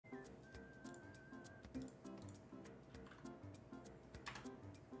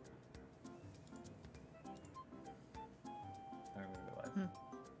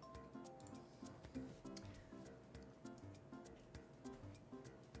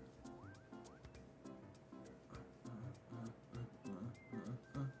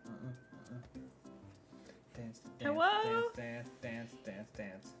dance, Hello? dance, dance, dance, dance,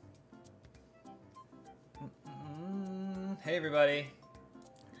 dance. Hey everybody.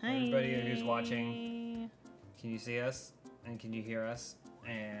 Hi. Everybody who's watching. Can you see us? And can you hear us?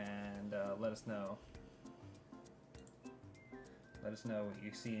 And let us know. Let us know what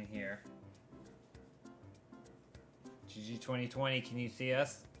you see and hear. GG 2020, can you see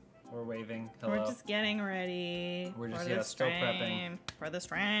us? We're waving. Hello. We're just getting ready. We're just, for yeah, the still stream. prepping. For the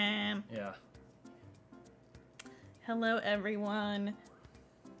stream. Yeah. Hello, everyone.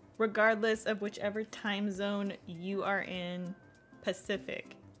 Regardless of whichever time zone you are in,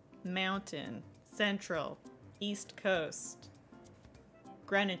 Pacific, Mountain, Central, East Coast,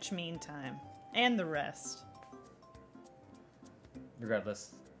 Greenwich Mean Time, and the rest.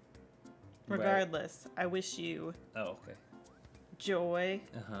 Regardless. Regardless, I wish you Oh, okay. joy.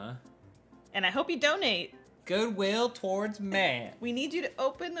 Uh-huh. And I hope you donate. Goodwill towards man. We need you to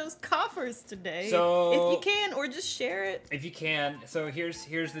open those coffers today. So if you can, or just share it. If you can. So here's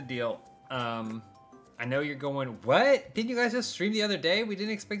the deal. I know you're going, what? Didn't you guys just stream the other day? We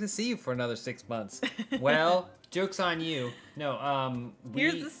didn't expect to see you for another 6 months. Well, joke's on you. No,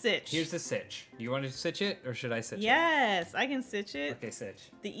 here's the sitch. Here's the sitch. You want to sitch it, or should I sitch it? Yes, I can sitch it. Okay, sitch.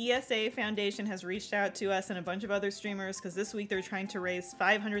 The ESA Foundation has reached out to us and a bunch of other streamers because this week they're trying to raise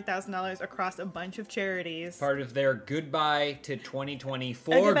 $500,000 across a bunch of charities. Part of their goodbye to 2020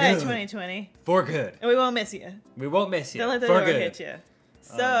 for goodbye, good. 2020. For good. And we won't miss you. We won't miss you. Don't let the for door good. hit you.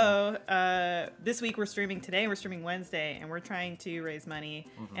 So, this week we're streaming today, we're streaming Wednesday, and we're trying to raise money.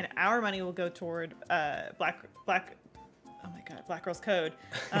 And our money will go toward Black Girls Code.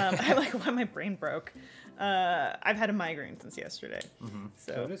 I like why my brain broke. I've had a migraine since yesterday.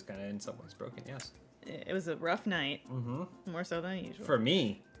 So Code is kind of in some ways broken, yes. it was a rough night. More so than usual. For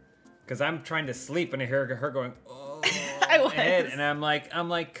me, because I'm trying to sleep and I hear her going, oh, I was. head, and I'm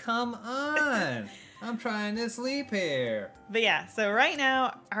like, come on. I'm trying to sleep here. But yeah, so right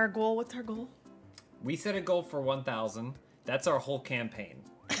now, our goal, what's our goal? We set a goal for 1,000. That's our whole campaign.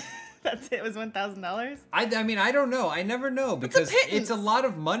 That's it, was $1,000? I mean, I don't know. I never know because it's a lot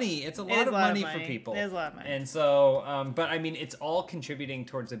of money. It's a lot of money for people. It is a lot of money. And so, but I mean, it's all contributing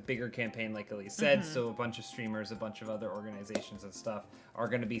towards a bigger campaign, like Elise said. So a bunch of streamers, a bunch of other organizations and stuff are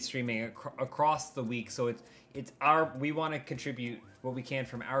going to be streaming across the week. So we want to contribute what we can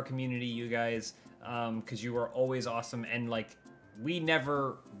from our community, you guys, because you are always awesome. And like, we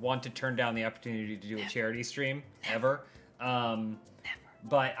never want to turn down the opportunity to do a charity stream, ever.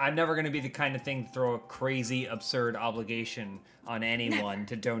 But I'm never going to be the kind of thing to throw a crazy, absurd obligation on anyone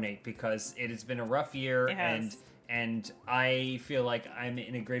to donate because it has been a rough year, and I feel like I'm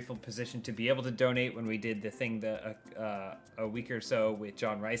in a grateful position to be able to donate. When we did the thing a week or so with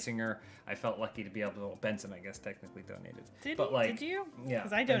John Reisinger, I felt lucky to be able to. Well, Benson, I guess, technically donated. Did you? Yeah,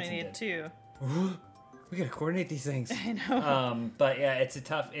 because I donated too. We gotta coordinate these things. I know. But yeah, it's a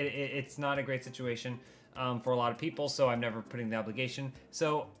tough. It's not a great situation. For a lot of people, so I'm never putting the obligation.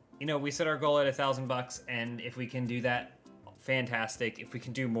 So, we set our goal at $1,000, and if we can do that, fantastic. If we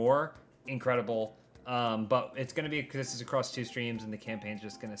can do more, incredible. But it's going to be, because this is across 2 streams, and the campaign's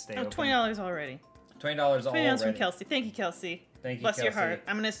just going to stay open. $20 already. $20 already. $20 from Kelsey. Thank you, Kelsey. Thank you, Bless Kelsey. your heart.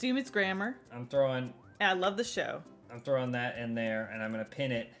 I'm going to assume it's grammar. I'm throwing... I love the show. I'm throwing that in there, and I'm going to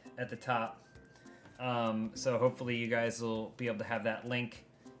pin it at the top. So hopefully you guys will be able to have that link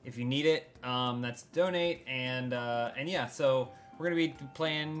if you need it. That's donate, and yeah, so we're gonna be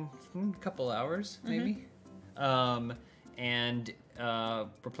playing a couple hours maybe. And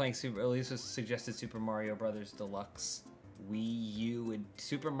we're playing Elisa suggested Super Mario Brothers Deluxe Wii U and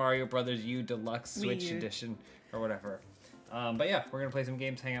Super Mario Brothers U Deluxe Switch Edition or whatever. But yeah, we're gonna play some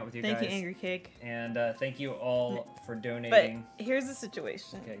games, hang out with you guys. Thank you, Angry Cake. And thank you all for donating. But here's the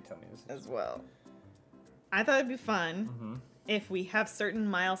situation. Okay, tell me this as well. I thought it'd be fun if we have certain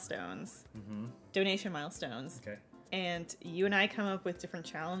milestones, donation milestones, and you and I come up with different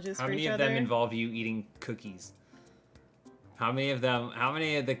challenges for each other. How many of them involve you eating cookies? How many of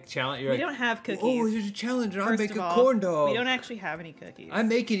the challenge? We don't have cookies. Oh, there's a challenge, and I make a corn dog. We don't actually have any cookies. I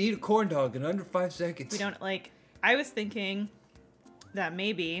make it eat a corn dog in under 5 seconds. We don't, I was thinking that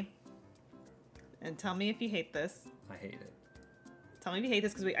maybe, and tell me if you hate this. I hate it. Tell me if you hate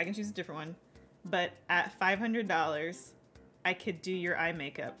this, because I can choose a different one. But at $500, I could do your eye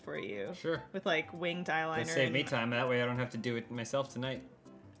makeup for you. Sure. With winged eyeliner. It'll save me time. That way I don't have to do it myself tonight.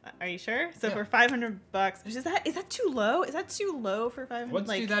 Are you sure? So for $500, is that too low? Is that too low for $500?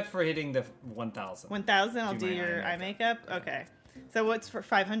 Let's do that for hitting the 1,000. 1,000. I'll do your eye makeup. Okay. So what's for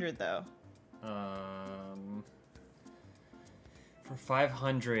 $500 though? For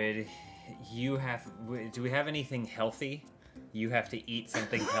 500, you have. Do we have anything healthy? You have to eat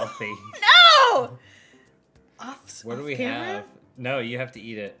something healthy. No! What do we have? No, you have to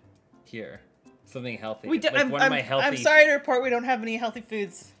eat it here. Something healthy. We do, like I'm sorry to report we don't have any healthy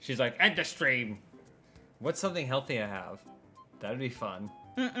foods. She's like, end the stream. What's something healthy I have? That'd be fun.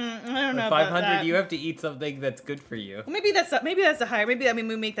 I don't know 500, about that. you have to eat something that's good for you. Well, maybe that's a higher. Maybe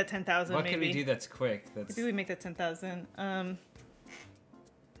we make that 10,000. What can we do that's quick? Maybe we make that 10,000. Well,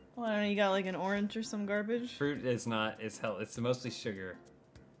 I don't know. You got like an orange or some garbage. Fruit is not. It's mostly sugar.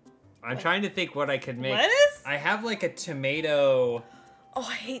 I'm trying to think what I could make. Lettuce? I have like a tomato. Oh,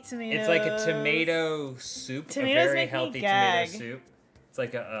 I hate tomatoes. It's like a tomato soup. Tomatoes a very make me healthy gag. tomato soup. It's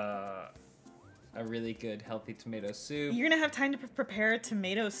like a really good healthy tomato soup. You're gonna have time to prepare a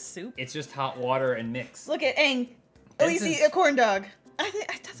tomato soup? It's just hot water and mix. Look at Aang. At least eat a corn dog.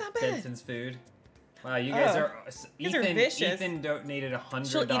 That's not bad. Benson's food. Wow, you guys are. These are vicious. Ethan donated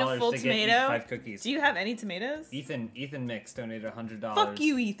 $100 She'll eat a full to tomato? get 5 cookies. Do you have any tomatoes? Ethan Mix donated $100. Fuck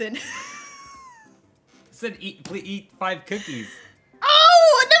you, Ethan. Said eat 5 cookies.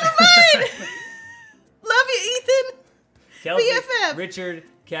 Oh, never mind. Love you, Ethan. Kelsey, BFF. Richard,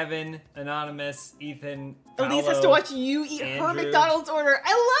 Kevin, Anonymous, Ethan, Elise Paolo, has to watch you eat her Andrew. McDonald's order.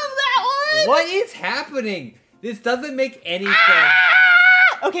 I love that one. What is happening? This doesn't make any sense.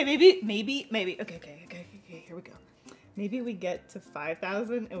 Okay, maybe. Okay, here we go. Maybe we get to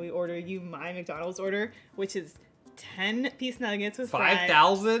 5,000 and we order you my McDonald's order, which is 10 piece nuggets with fries.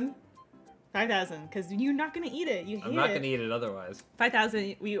 5,000? 5,000, because you're not going to eat it. You hate it. I'm not going to eat it otherwise.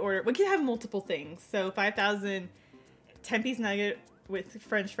 5,000, we can have multiple things. So 5,000, 10 piece nugget with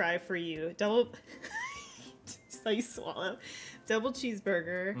french fry for you. Double, so you swallow. Double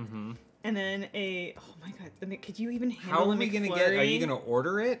cheeseburger. Mm-hmm. And then oh my god, could you even handle How the are we McFlurry? gonna get? Are you gonna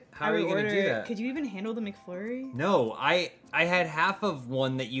order it? How are you gonna do that? Could you even handle the McFlurry? No, I had half of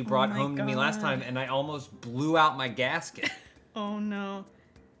one that you brought home to me last time, and I almost blew out my gasket. Oh no.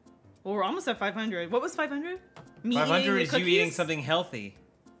 Well, we're almost at 500. What was 500? 500 is you eating something healthy.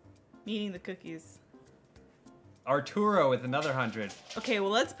 Me eating the cookies. Arturo with another 100. Okay, well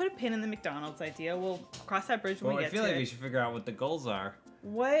let's put a pin in the McDonald's idea. We'll cross that bridge when we get to it. I feel like we should figure out what the goals are.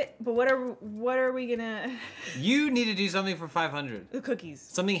 What? But what are we gonna? You need to do something for 500. The cookies.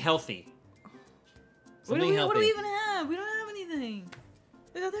 Something healthy. What do we even have? We don't have anything.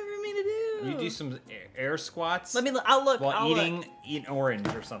 There's nothing for me to do. You do some air squats. Let me look. I'll look. While eat orange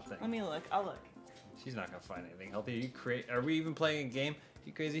or something. Let me look. I'll look. She's not gonna find anything healthy. Are we even playing a game?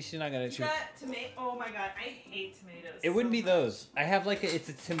 You crazy? She's not gonna. Oh my god, I hate tomatoes. It wouldn't be those. I have like it's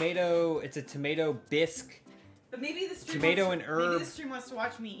a tomato bisque. But maybe the stream Maybe the stream wants to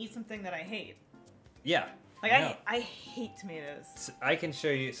watch me eat something that I hate. Yeah. Like I hate tomatoes. I can show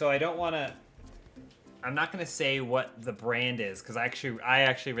you. So I don't want to. I'm not gonna say what the brand is because I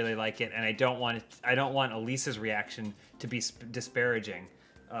actually really like it, and I don't want Elisa's reaction to be disparaging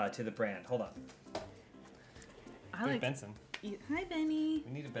to the brand. Hold on. There's Benson. Hi, Benny.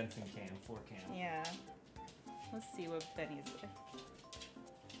 We need a Benson can, 4 can. Yeah. Let's see what Benny's like.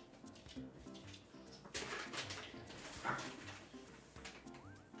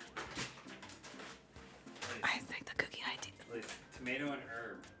 I think the cookie idea. Tomato and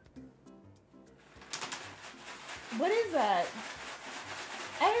herb. What is that?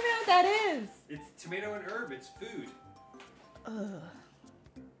 I don't know what that is. It's tomato and herb. It's food. Ugh.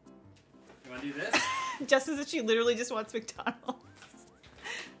 You want to do this? Just as she literally just wants McDonald's.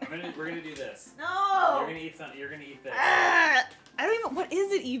 We're gonna do this. No. You're gonna eat something. You're gonna eat this. I don't even. What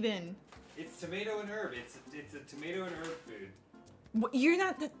is it even? It's tomato and herb. It's a tomato and herb food. What, you're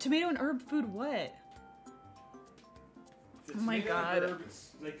not the tomato and herb food. What? It's oh my god. Herb.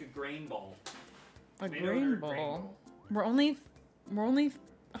 It's like a grain bowl. A grain bowl. We're only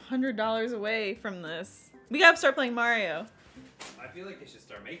 $100 away from this. We gotta start playing Mario. I feel like I should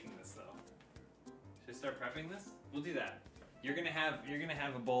start making this though. Should I start prepping this? We'll do that. You're gonna have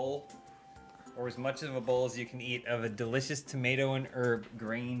a bowl, or as much of a bowl as you can eat, of a delicious tomato and herb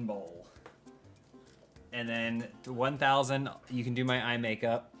grain bowl. And then to 1,000, you can do my eye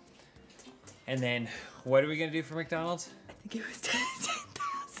makeup. And then, what are we gonna do for McDonald's? I think it was 10,000.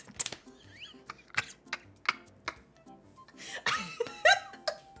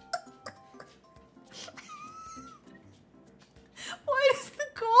 Why does the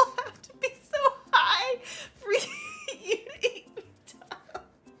goal have to be so high for you to eat McDonald's?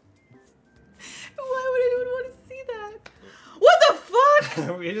 Why would anyone want to see that? What the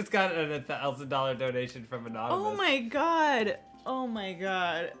fuck? We just got a $1,000 donation from Anonymous. Oh my god. Oh my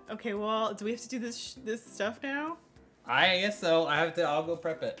god. Okay, well, do we have to do this stuff now? I guess so. I'll go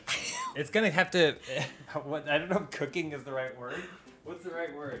prep it. It's gonna have to. I don't know if cooking is the right word, What's the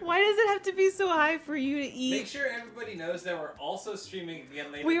right word? Why does it have to be so high for you to eat? Make sure everybody knows that we're also streaming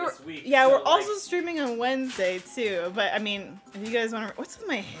again later this week. Yeah, so, we're also streaming on Wednesday too. But I mean, if you guys want to, what's with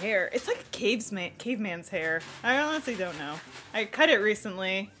my hair? It's like a caveman's hair. I honestly don't know. I cut it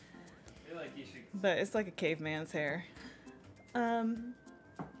recently. I feel like you should. But it's like a caveman's hair. I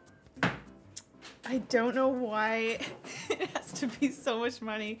don't know why it has to be so much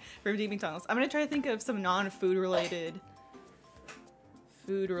money for redeeming McDonald's. I'm gonna try to think of some non-food related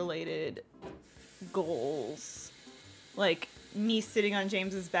goals, like me sitting on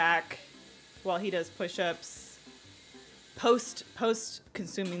James's back while he does push-ups post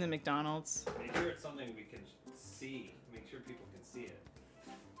consuming the McDonald's. Make sure it's something we can see. Make sure people can see it.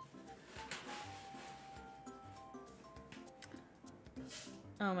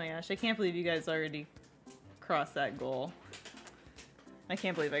 Oh my gosh, I can't believe you guys already crossed that goal. I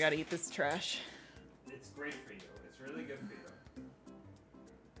can't believe I gotta eat this trash. It's great for you. It's really good for you.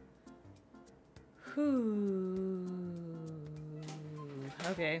 Whew.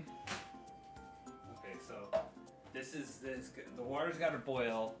 Okay. Okay, so this the water's got to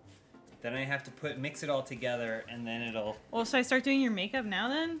boil. Then I have to mix it all together, and then it'll. Well, should I start doing your makeup now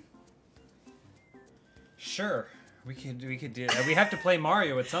then? Sure, we could do. We have to play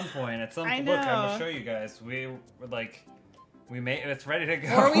Mario at some point. Look, I'm gonna show you guys. It's ready to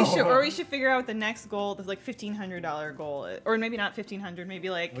go. Or we should figure out what the next goal, the like $1,500 goal, or maybe not 1,500, maybe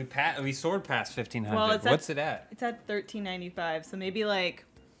like. We soared past 1,500. Well, what's it at? It's at $1,395, so maybe like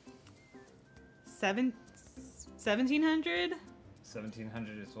 1,700.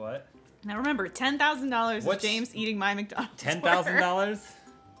 1,700 is what? Now remember, $10,000 is James eating my McDonald's. $10,000.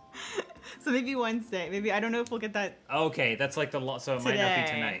 So maybe Wednesday. Maybe I don't know if we'll get that. Okay, that's like so it might not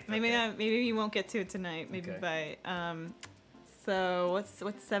be tonight. Maybe okay. not. Maybe you won't get to it tonight. Maybe by. So what's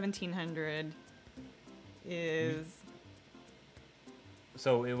 1,700 is.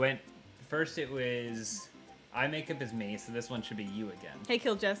 So it went. First it was, eye makeup is me. So this one should be you again. Hey,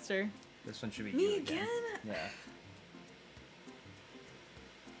 Kill Jester. This one should be me you again. Yeah.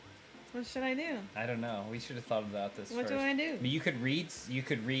 What should I do? I don't know. We should have thought about this What first. do I do? You could read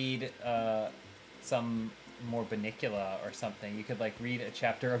some more Banicula or something. You could like read a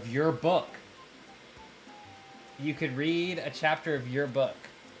chapter of your book. You could read a chapter of your book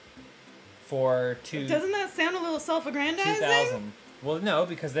for Doesn't that sound a little self-aggrandizing? 2,000. Well, no,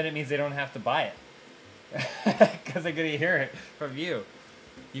 because then it means they don't have to buy it. Because they're gonna hear it from you.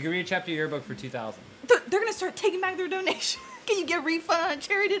 You can read a chapter of your book for 2,000. They're gonna start taking back their donation. Can you get a refund on a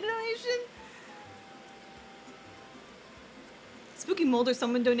charity donation? Spooky Mulder,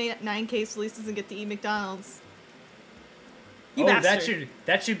 someone donate 9K so Lisa doesn't get to eat McDonald's. You bastard.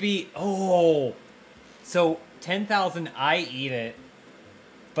 that should be so 10,000 I eat it,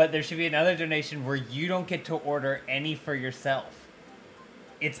 but there should be another donation where you don't get to order any for yourself.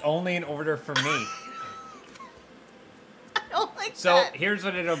 It's only an order for me. I don't like So that. here's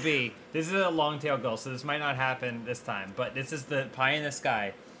what it'll be. This is a long tail goal, so this might not happen this time, but this is the pie in the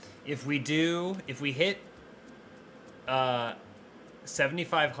sky. If we hit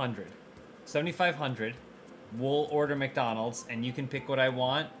 7,500, we'll order McDonald's, and you can pick what I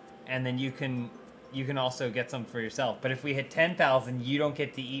want, and then you can also get some for yourself. But if we hit 10,000, you don't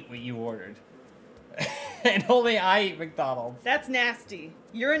get to eat what you ordered. And only I eat McDonald's. That's nasty.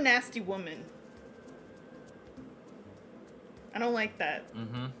 You're a nasty woman. I don't like that.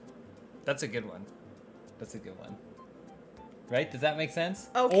 Mm-hmm. That's a good one. Right? Does that make sense?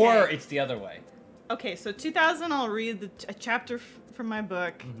 Okay. Or it's the other way. Okay, so 2,000, I'll read a chapter from my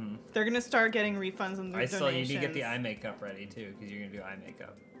book. Mm-hmm. They're gonna start getting refunds on their donations. You need to get the eye makeup ready too, because you're gonna do eye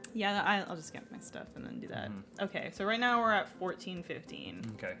makeup. Yeah, I'll just get my stuff and then do that. Okay, so right now we're at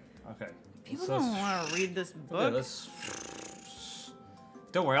 14:15. Okay. People don't want to read this book. Okay,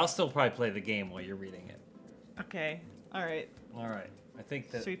 don't worry, I'll still probably play the game while you're reading it. Okay, all right. I think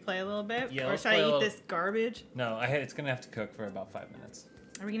that. Should we play a little bit? Yeah, or let's should I play a eat little- this garbage? No, it's gonna have to cook for about 5 minutes.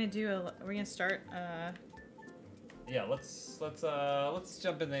 Are we gonna start? Yeah, let's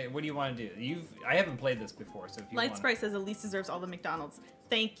jump in there. What do you want to do? I haven't played this before, so if you Light want. Sprite says Elise deserves all the McDonald's.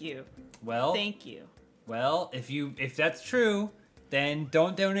 Thank you. Well. Thank you. Well, if that's true, then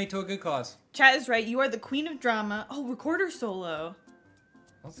don't donate to a good cause. Chat is right. You are the queen of drama. Oh, recorder solo.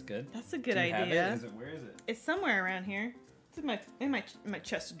 That's good. That's a good Do you idea. have it? Where is it? It's somewhere around here. It's in my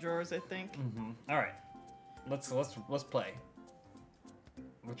chest of drawers, I think. Mm-hmm. All right, let's play.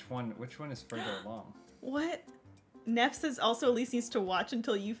 Which one is further along? What? Neff says also Elise needs to watch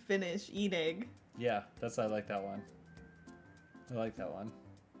until you finish eating. Yeah, I like that one.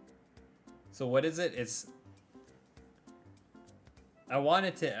 So what is it? I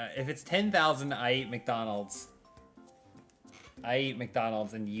wanted to. If it's 10,000, I eat McDonald's. I eat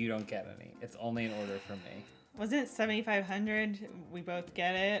McDonald's and you don't get any. It's only an order for me. Wasn't it 7,500? We both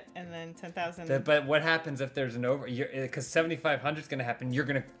get it, and then 10,000. But what happens if there's an over? Because 7,500 is going to happen. You're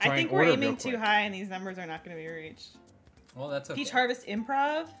going to try I think and we're order aiming real quick. too high, and these numbers are not going to be reached. Well, that's okay. Peach Harvest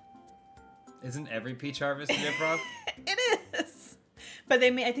Improv. Isn't every Peach Harvest an improv? It is. But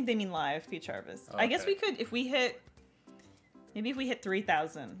I think they mean live Peach Harvest. Oh, I guess okay. we could, if we hit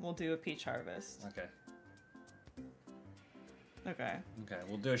 3,000, we'll do a Peach Harvest. Okay. Okay. Okay,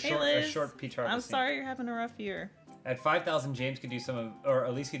 we'll do a Hey, short Liz. Peach Harvest. I'm sorry you're having a rough year. At 5,000, James could do some of, or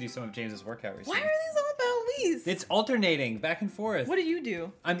at least could do some of James's workout routine. Why are these all about Lise? It's alternating back and forth. What do you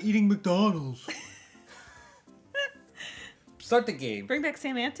do? I'm eating McDonald's. Start the game. Bring back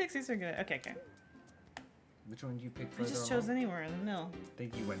Sam Antics? These are good. Okay. Which one did you pick I further just along? chose anywhere in the middle. I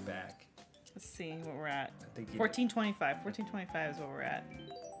think you went back. Let's see what we're at. I think you 1425. 1425 is what we're at.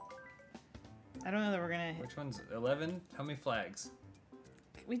 I don't know that we're gonna. Which one's 11? How many flags?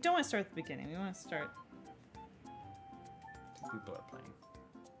 We don't want to start at the beginning. We want to start. 2 people are playing.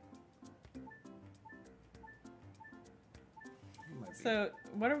 Who might be So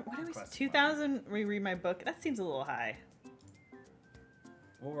what are we? Request 2,000. Reread my book. That seems a little high.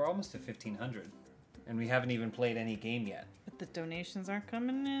 Well, we're almost at 1,500, and we haven't even played any game yet. But the donations aren't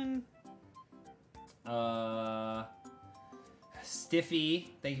coming in.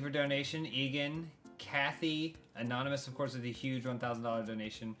 Stiffy, thank you for donation. Egan, Kathy, Anonymous, of course, with a huge $1,000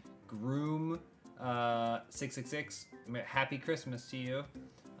 donation. Groom, 666, happy Christmas to you.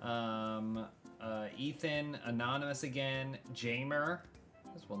 Ethan, Anonymous again. Jamer,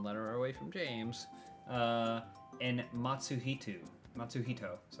 that's one letter away from James. And Matsuhito,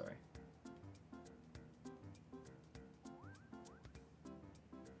 sorry.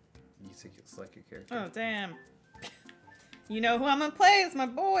 You select your character. Oh damn! You know who I'm gonna play? It's my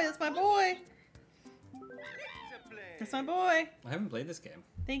boy. That's my boy. That's my boy. I haven't played this game.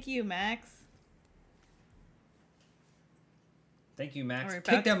 Thank you, Max. Thank you, Max. Alright,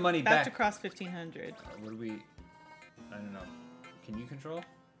 Take that money back. Back to cross 1,500. What do we... I don't know. Can you control?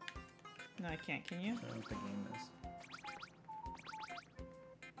 No, I can't. Can you? I don't know what the game is.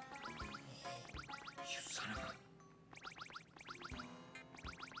 You son of a...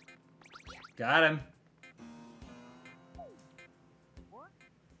 Got him.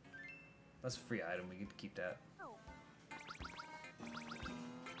 That's a free item. We get to keep that.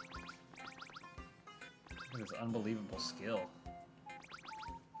 Look at this unbelievable skill.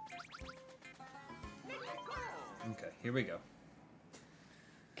 Okay, here we go.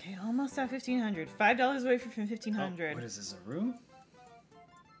 Okay, almost at 1,500. $5 away from 1,500. Oh, what is this, a room?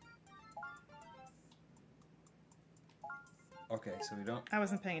 Okay, so we don't... I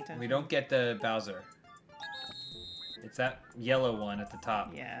wasn't paying attention. We don't get the Bowser. It's that yellow one at the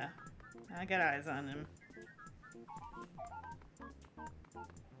top. Yeah. I got eyes on him.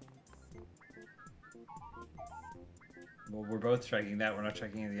 Well, we're both striking that. We're not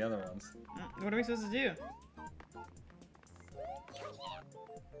striking any of the other ones. What are we supposed to do?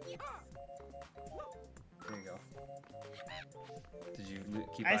 There you go. Did you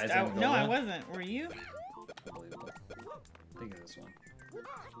keep eyes on the gold No, I one? wasn't. Were you? Unbelievable. I think it's this one.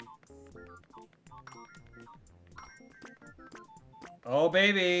 Oh,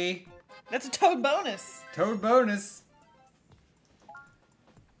 baby! That's a toad bonus. Toad bonus!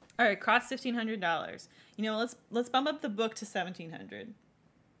 All right, cross $1,500. You know, let's bump up the book to 1,700.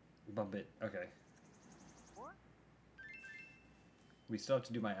 Bump it. Okay. We still have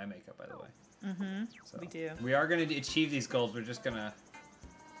to do my eye makeup, by the way. Mm-hmm. So We do. We are going to achieve these goals. We're just going to...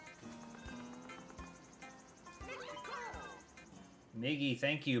 Miggy,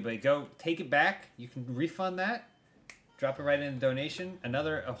 thank you, but go take it back. You can refund that. Drop it right in the donation.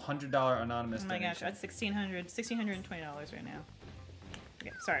 Another $100 anonymous Oh my donation. gosh, that's $1,620 right now.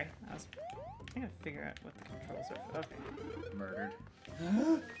 Okay, sorry. I gotta figure out what the controls are. Okay. Murdered.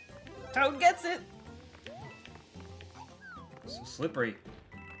 Toad gets it! So slippery.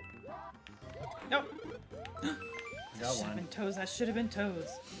 Nope. Got Should have one. been toes. That should have been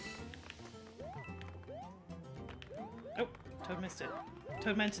toes. Oh, Toad missed it.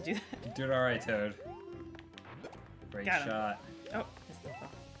 Toad meant to do that. You did all right, Toad. Great Got him. shot. Oh, missed the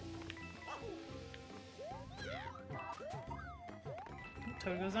ball.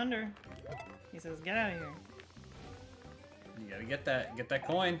 Toad goes under. He says, "Get out of here." You gotta get that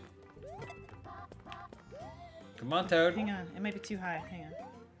coin. Come on, Toad. Hang on, it might be too high. Hang on.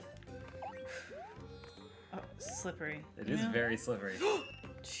 Oh, slippery. It You is know? very slippery.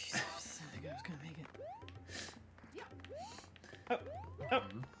 Jesus, I think I was gonna make it. Oh, oh.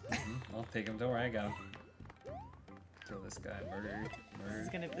 I'll take him. Don't worry, I got him. Kill this guy. Murder. This is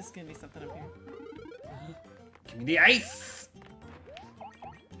gonna be something up here. Give me the ice.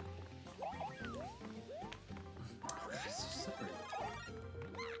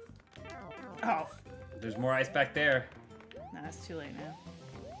 Oh. There's more ice back there. Nah, it's too late now.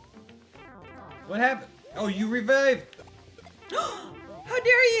 What happened? Oh, you revived! How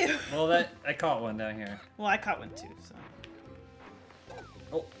dare you! Well, I caught one down here. Well, I caught one too, so.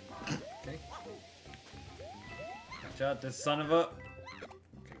 Oh, okay. Watch out, this son of a... Okay,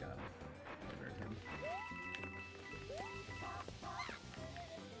 got him. Murdered him.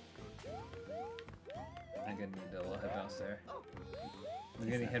 I'm gonna need a little head bounce there. We're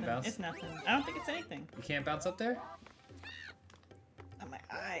getting head bounce? It's nothing. I don't think it's anything. You can't bounce up there? Oh, my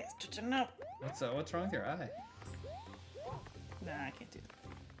eye is twitching up. What's wrong with your eye? Nah, I can't do it.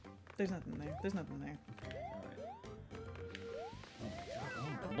 There's nothing there. There's nothing there. Oh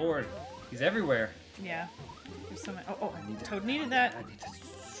my lord. He's everywhere. Yeah. There's so many. Oh, I need to, Toad needed that. I need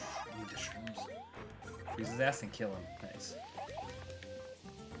the shrooms. Freeze his ass and kill him. Nice.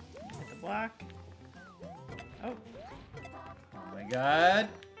 Hit the block. Oh. Oh my god.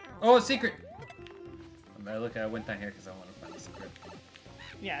 Oh, a secret! Look, I went down here because I want to find a secret.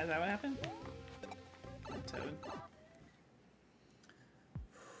 Yeah, is that what happened? Toad.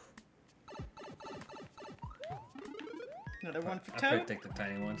 Another one for I Toad. take the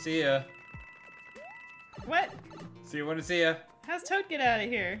tiny one. See ya. What? See you when to see ya. How's Toad get out of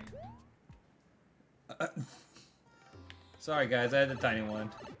here? Sorry guys, I had the tiny one.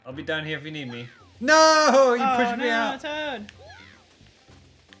 I'll be down here if you need me. No! You pushed me out! Toad!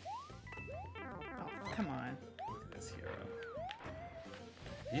 Oh, come on. Look at this hero.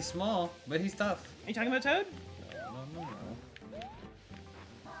 He's small, but he's tough. Are you talking about Toad? No. Oh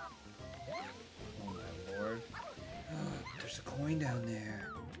my lord. There's a coin down there.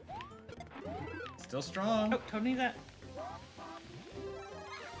 Still strong. Oh, Toad needs that.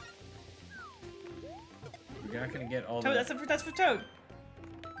 You're not gonna get all Toad, the... that's for Toad.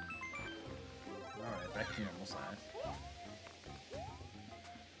 Alright, back to normal size.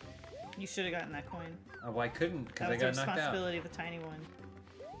 You should have gotten that coin. Oh, well, I couldn't because I That got was the knocked out. responsibility of the tiny one.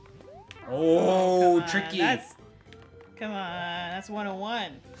 Oh, come on. tricky. Come on, that's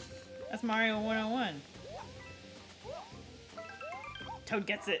 101. That's Mario 101. Toad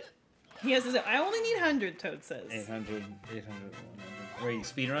gets it. He has his, I only need 100, Toad says. 800, 100. Wait, you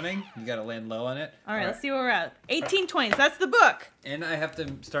speedrunning? You gotta land low on it? All right, let's see where we're at. 1820s, that's the book. And I have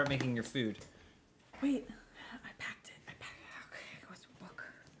to start making your food. Wait, I packed it. Okay, what's the book?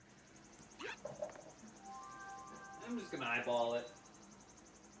 I'm just gonna eyeball it.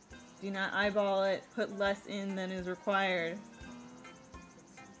 Do not eyeball it. Put less in than is required.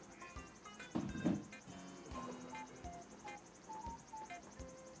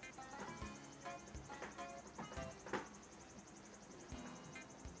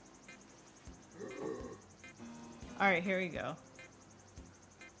 All right, here we go.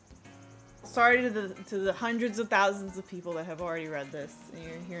 Sorry to the hundreds of thousands of people that have already read this.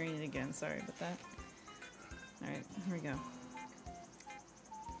 You're hearing it again. Sorry about that. All right, here we go.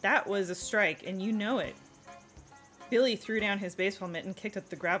 That was a strike, and you know it. Billy threw down his baseball mitt and kicked up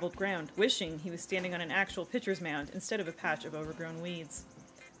the graveled ground, wishing he was standing on an actual pitcher's mound instead of a patch of overgrown weeds.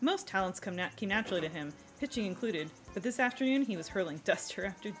 Most talents came naturally to him, pitching included, but this afternoon he was hurling duster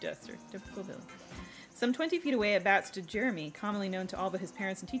after duster. Typical Billy. Some 20 feet away at bat stood Jeremy, commonly known to all but his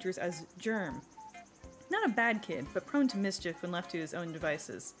parents and teachers as Germ. Not a bad kid, but prone to mischief when left to his own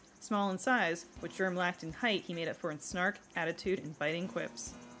devices. Small in size, what Germ lacked in height he made up for in snark, attitude, and biting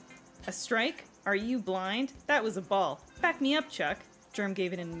quips. A strike? Are you blind? That was a ball. Back me up, Chuck. Germ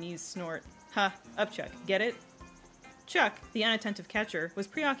gave it an amused snort. Ha, up Chuck. Get it? Chuck, the unattentive catcher, was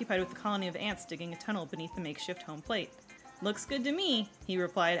preoccupied with the colony of ants digging a tunnel beneath the makeshift home plate. Looks good to me, he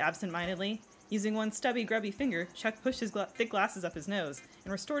replied absent-mindedly. Using one stubby, grubby finger, Chuck pushed his thick glasses up his nose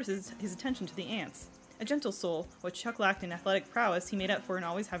and restored his attention to the ants. A gentle soul, what Chuck lacked in athletic prowess, he made up for in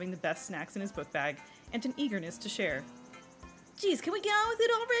always having the best snacks in his book bag, and an eagerness to share. Geez, can we get on with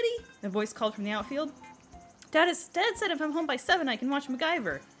it already? The voice called from the outfield. Dad said if I'm home by 7, I can watch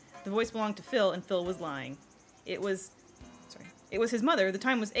MacGyver. The voice belonged to Phil, and Phil was lying. It was his mother, the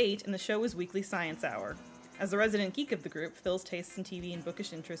time was 8, and the show was Weekly Science Hour. As the resident geek of the group, Phil's tastes in TV and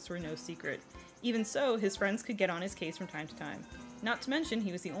bookish interests were no secret. Even so, his friends could get on his case from time to time. Not to mention,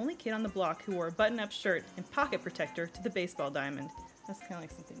 he was the only kid on the block who wore a button-up shirt and pocket protector to the baseball diamond. That's kind of like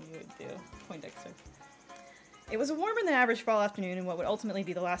something you would do. Poindexter. It was a warmer than average fall afternoon in what would ultimately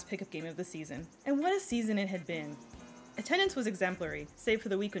be the last pickup game of the season. And what a season it had been. Attendance was exemplary, save for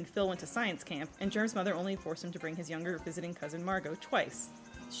the week when Phil went to science camp, and Germ's mother only forced him to bring his younger visiting cousin Margot twice.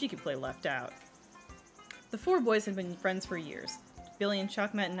 She could play left out. The four boys had been friends for years. Billy and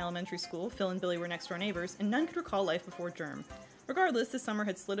Chuck met in elementary school, Phil and Billy were next-door neighbors, and none could recall life before Germ. Regardless, the summer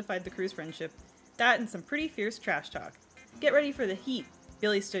had solidified the crew's friendship. That and some pretty fierce trash talk. Get ready for the heat.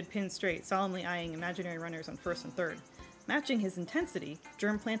 Billy stood pinned straight, solemnly eyeing imaginary runners on first and third. Matching his intensity,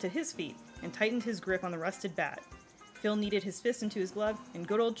 Germ planted his feet and tightened his grip on the rusted bat. Phil kneaded his fist into his glove, and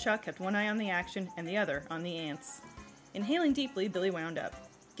good old Chuck kept one eye on the action and the other on the ants. Inhaling deeply, Billy wound up.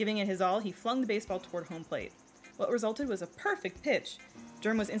 Giving it his all, he flung the baseball toward home plate. What resulted was a perfect pitch.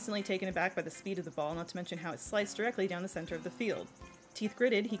 Germ was instantly taken aback by the speed of the ball, not to mention how it sliced directly down the center of the field. Teeth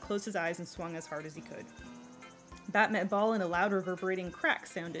gritted, he closed his eyes and swung as hard as he could. Bat met ball and a loud reverberating crack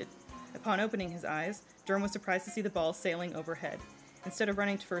sounded. Upon opening his eyes, Germ was surprised to see the ball sailing overhead. Instead of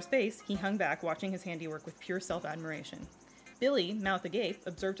running to first base, he hung back, watching his handiwork with pure self-admiration. Billy, mouth agape,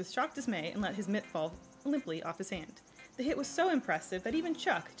 observed with shocked dismay and let his mitt fall limply off his hand. The hit was so impressive that even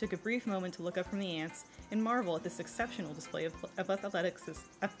Chuck took a brief moment to look up from the ants and marvel at this exceptional display of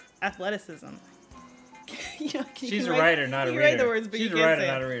athleticism. She's a writer, not a reader. Write the words, but She's you a can't writer, say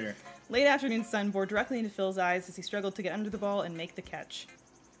not it. a reader. Late afternoon sun bore directly into Phil's eyes as he struggled to get under the ball and make the catch.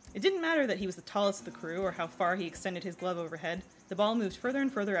 It didn't matter that he was the tallest of the crew or how far he extended his glove overhead. The ball moved further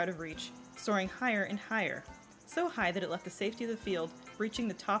and further out of reach, soaring higher and higher. So high that it left the safety of the field, reaching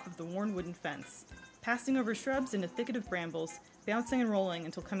the top of the worn wooden fence. Passing over shrubs and a thicket of brambles, bouncing and rolling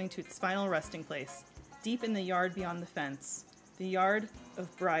until coming to its final resting place, deep in the yard beyond the fence. The yard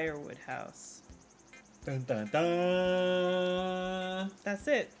of Briarwood House. Dun, dun, dun. That's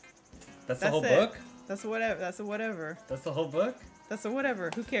it. That's the whole book? That's a whatever. That's a whatever. That's the whole book? That's a whatever.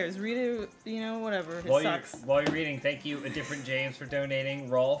 Who cares? Read it, whatever. It While sucks. you're reading, thank you, a different James for donating.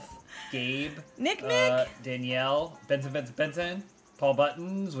 Rolf, Gabe, Nick, Danielle, Benson, Paul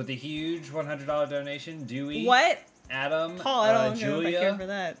Buttons with a huge $100 donation. Dewey. What? Adam. Paul, I don't know if I care Julia. for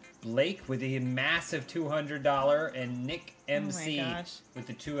that. Blake with a massive $200, and Nick MC Oh my gosh. with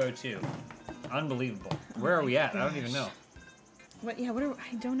the 202. Unbelievable. Where are we at? I don't even know. What? Yeah. What?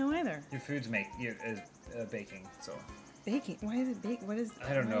 I don't know either. Your food's baking, so. Baking. Why is it bake? What is?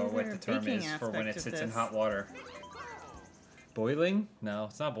 I don't know what the term is for when it sits in hot water. Boiling? No,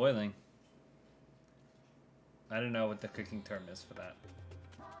 it's not boiling. I don't know what the cooking term is for that.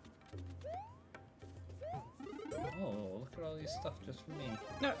 Oh, look at all these stuff just for me.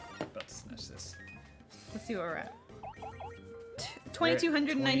 No. About to snatch this. Let's see what we're at.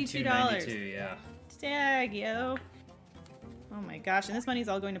 $2,292. $22.92, yeah. Tag, yo. Oh my gosh, and this money's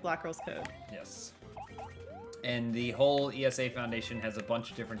all going to Black Girls Code. Yes. And the whole ESA Foundation has a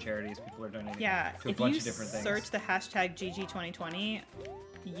bunch of different charities. People are donating to a bunch of different things. If you search the hashtag GG2020,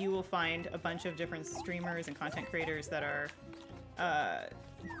 you will find a bunch of different streamers and content creators that are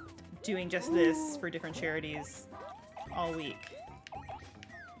doing just this for different charities all week.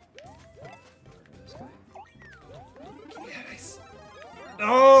 Yeah, nice.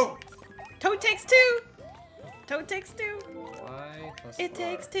 Oh! Toad takes two! Toad takes two! Why? It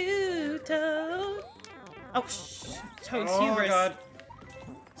takes two, Toad. Oh, shh. Toad's oh hubris. Oh, God.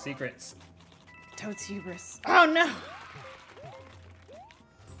 Secrets. Toad's hubris. Oh, no!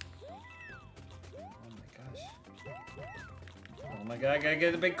 Oh my god, I gotta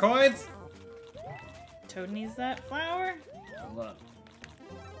get the big coins! Toad needs that flower. Hold on.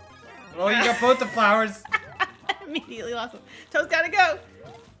 Oh, you got both the flowers! Immediately lost them. Toad's gotta go!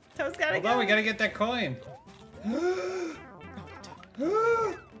 Toad's gotta go! Hold on, we gotta get that coin.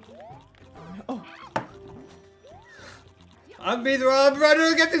 Oh. I'm being I'm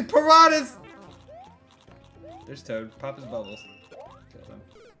running to get these piranhas! There's Toad. Pop his bubbles. Kill him.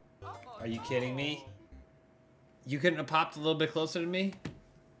 Are you kidding me? You couldn't have popped a little bit closer to me?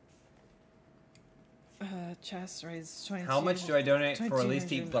 Chest raise 22. How much do I donate for at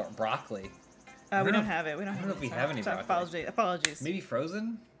least eat broccoli? We don't have it. We don't have know if we have any broccoli. Apologies. Maybe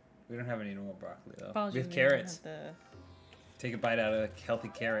frozen? We don't have any more broccoli though. Apologies. We have carrots. Take a bite out of a healthy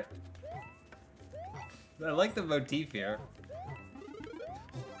carrot. I like the motif here.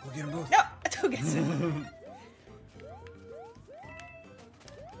 We'll get them both. No! Toad gets it.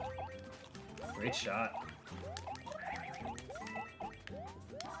 Great shot.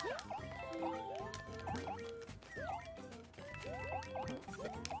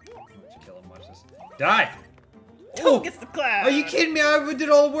 Kill him, watch this. Die! Toad gets the cloud! Are you kidding me? I did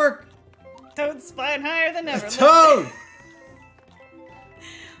all the work! Toad's flying higher than ever. Toad!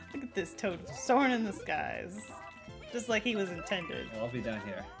 Look at this Toad soaring in the skies. Just like he was intended. I'll be down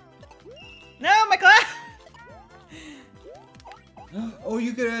here. No, my cloud! Oh,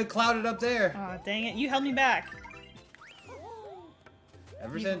 you could have clouded up there. Aw, dang it. You held me back.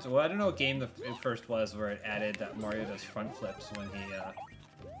 Ever since, well, I don't know what game it first was where it added that Mario does front flips when he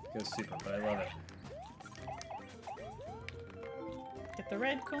goes super, but I love it. Get the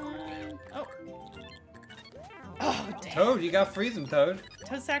red coin. Oh. Oh, damn. Toad, you got freeze him, Toad.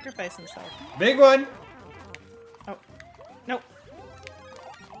 Toad sacrificed himself. Big one! Oh. Nope.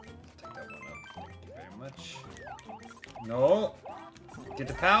 much. No. Get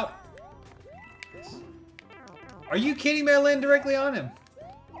the pout. Are you kidding me? I landed directly on him.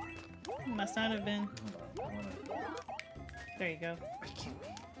 Must not have been. Hold on. There you go. Are you kidding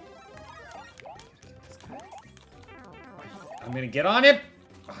me? I'm gonna get on him.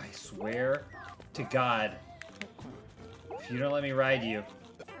 Oh, I swear to God. If you don't let me ride you.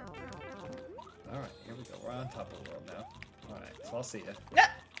 Alright, here we go. We're on top of the world now. Alright, so I'll see you.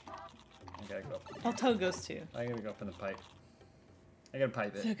 Ah! I gotta go. Oh, Toad goes too. I gotta go up in the pipe. I gotta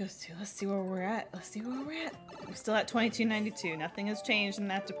pipe it. Toad goes too. Let's see where we're at. Let's see where we're at. We're still at 22.92. Nothing has changed in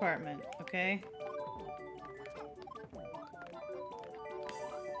that department, okay?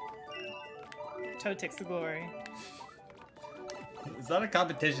 Toad takes the glory. It's not a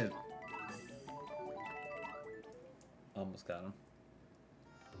competition. Almost got him.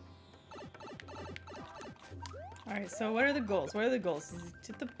 Alright, so what are the goals? What are the goals?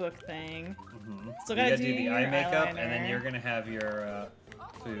 Did the book thing. Mm-hmm. Still You gotta gotta do the your eye makeup, eyeliner. and then you're gonna have your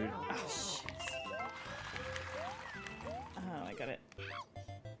food. Oh, shit. Oh, I got it.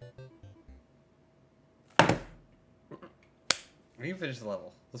 We can finish the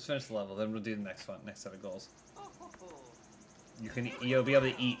level. Let's finish the level, then we'll do the next one, next set of goals. You'll be able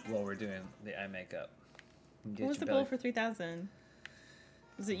to eat while we're doing the eye makeup. What was the goal for 3,000?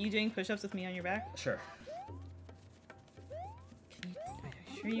 Was it you doing push-ups with me on your back? Sure. Are you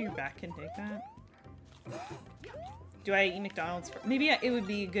sure your back can take that? Do I eat McDonald's first? Maybe it would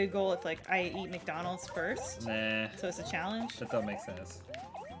be a good goal if, like, I eat McDonald's first. Nah. So it's a challenge? That don't make sense.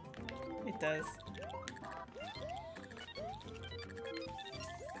 It does.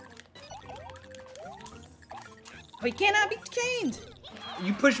 Oh, he cannot be chained!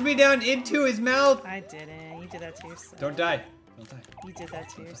 You pushed me down into his mouth! I didn't. You did that to yourself. Don't die. Don't die. You did that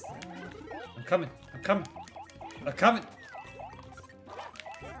to yourself. I'm coming. I'm coming. I'm coming.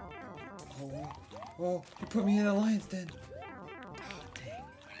 Oh, you put me in a lion's den. Oh, dang.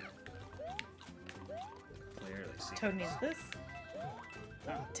 Clearly see. Toad needs this.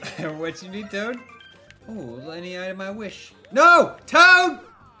 Oh, dang. What you need, Toad? Oh, any item I wish. No! Toad!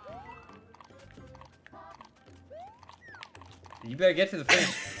 You better get to the finish.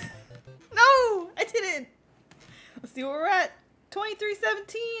 No! I didn't! Let's see where we're at.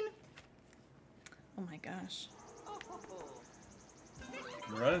 23:17. Oh my gosh.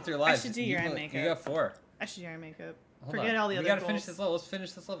 You're running through lives. I should do your eye makeup. You got 4. I should do your makeup. Hold Forget on. all the other We gotta goals. finish this level. Let's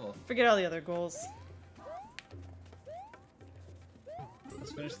finish this level. Forget all the other goals.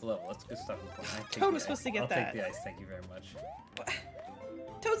 Let's finish the level. Let's get stuff. Toad was supposed to get I'll that. take the ice. Thank you very much.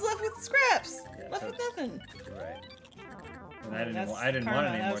 Toad's left with scraps. Yeah, Left with Toad's- nothing. You're right. And That's I didn't karma, want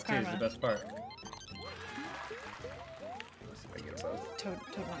any that more was too. Is the karma. best part. Let's see if I get both. Toad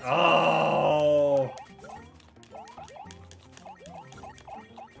wants Oh!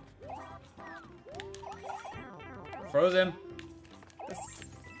 Frozen. this.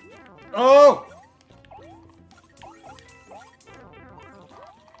 Oh!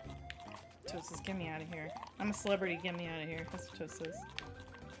 Toad says, get me out of here. I'm a celebrity, get me out of here. That's what Toad says.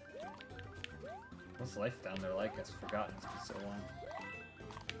 What's life down there like? I've forgotten. It's been so long.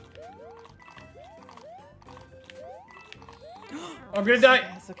 I'm gonna die!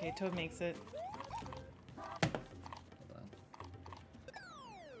 That's okay, Toad makes it.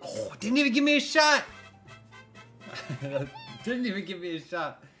 Oh, didn't even give me a shot! Didn't even give me a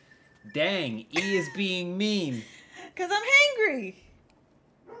shot. Dang, E is being mean. Cause I'm hangry!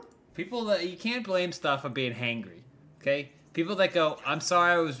 People that you can't blame stuff on being hangry, okay? People that go, I'm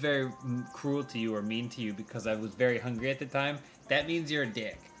sorry I was very cruel to you or mean to you because I was very hungry at the time, that means you're a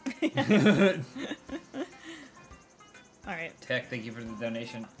dick. Alright. Tech, thank you for the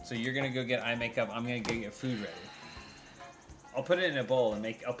donation. So you're gonna go get eye makeup, I'm gonna go get food ready. I'll put it in a bowl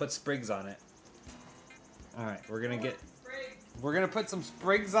and I'll put sprigs on it. Alright, we're gonna put some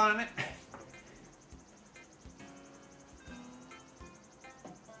sprigs on it.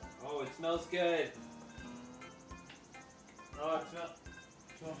 Oh, it smells good. Oh, it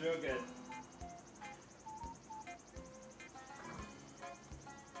smells real good.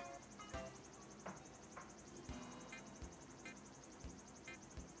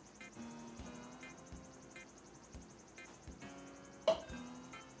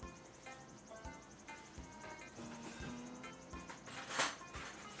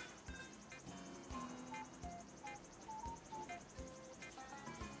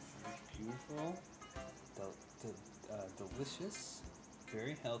 Beautiful. Delicious.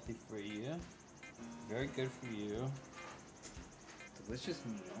 Very healthy for you. Very good for you. Delicious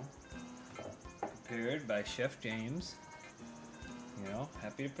meal. Prepared by Chef James. You know,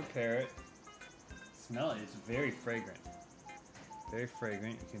 happy to prepare it. Smell it. It's very fragrant. Very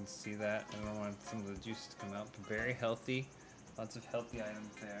fragrant. You can see that. I don't want some of the juice to come out. But very healthy. Lots of healthy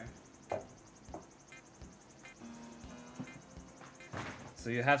items there. So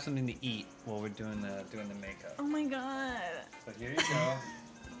you have something to eat while we're doing the makeup. Oh my god. So here you go.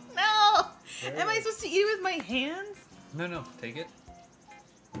 No! There Am it I is. supposed to eat it with my hands? No, take it.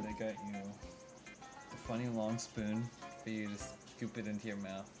 And I got you a funny long spoon for you to scoop it into your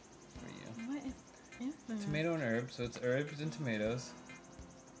mouth for you. What is this? Tomato and herb, so it's herbs and tomatoes.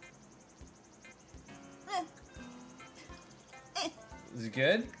 Is it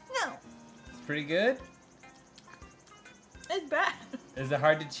good? No. It's pretty good? It's bad. Is it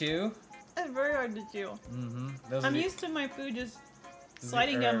hard to chew? It's very hard to chew. Mm-hmm. I'm used to my food just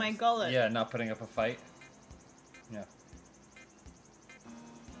sliding down my gullet. Yeah, not putting up a fight. Yeah.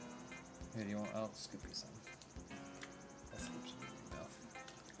 Here, do you want? I'll scoop you some. I'll scoop some in your mouth.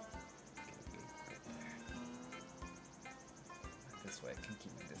 Get a big bit there. This way I can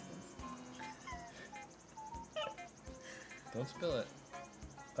keep my distance. Don't spill it.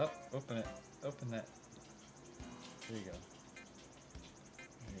 Oh, open it. Open that. There you go.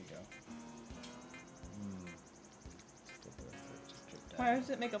 There you go. Just a bit of it, just drip down. Why does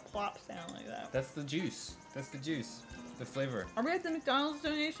it make a plop sound like that? That's the juice. That's the juice. The flavor. Are we at the McDonald's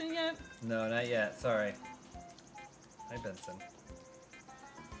donation yet? No, not yet. Sorry. Hi, Benson.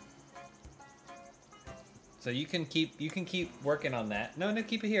 So you can keep working on that. No,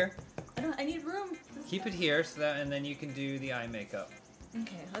 keep it here. I need room. Keep it here so that, and then you can do the eye makeup.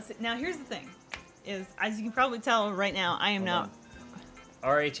 Okay, let's see. Now here's the thing. Is, as you can probably tell right now, I am not...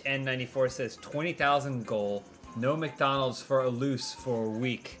 RHN94 says 20,000 goal. No McDonald's for a loose for a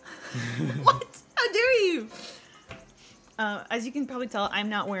week. What? How dare you? As you can probably tell, I'm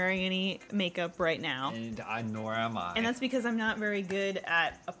not wearing any makeup right now. And nor am I. And that's because I'm not very good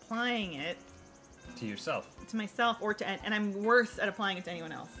at applying it. To yourself. To myself or to... And I'm worse at applying it to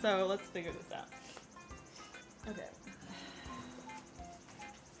anyone else. So let's figure this out. Okay.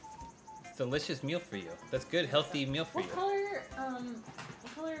 It's a delicious meal for you. That's good, healthy meal for you. What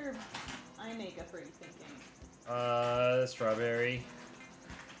color eye makeup are you thinking? Strawberry.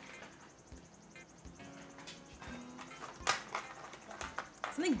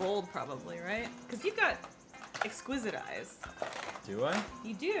 Something bold, probably, right? Because you've got exquisite eyes. Do I?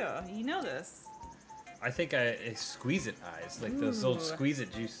 You do. You know this. I think I exquisite eyes, like those old squeeze it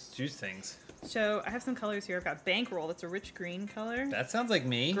juice things. So I have some colors here. I've got Bankroll. That's a rich green color. That sounds like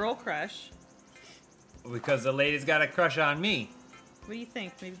me. Girl Crush. Because the lady's got a crush on me. What do you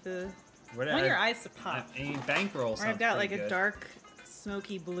think? Maybe the... What I want your eyes to pop. I mean, Bankroll sounds Or I've got like pretty a good. dark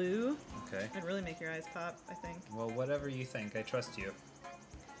smoky blue. Okay. That'd really make your eyes pop, I think. Well, whatever you think, I trust you.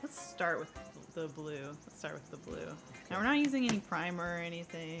 Let's start with the blue. Let's start with the blue. Now we're not using any primer or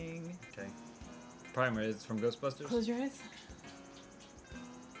anything. Okay. Primer is from Ghostbusters? Close your eyes.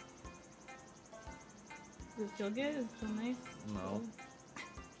 Does it feel good? Does it feel nice? No.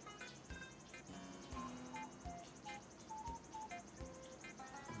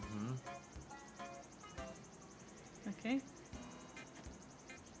 Mm-hmm. Okay.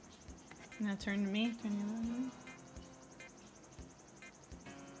 Now turn to me. Turn your way.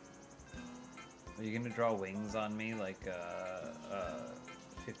 Are you gonna draw wings on me like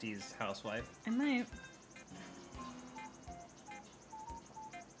 50s housewife? I might.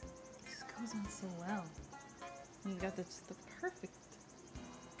 This goes on so well. You got the perfect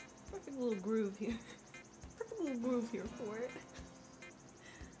little groove here. Perfect little groove here for it.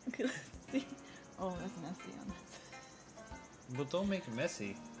 Okay, let's see. Oh, that's messy on this. Well, don't make it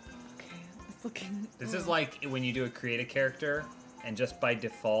messy. Okay, it's looking. This is like when you do a create a character, and just by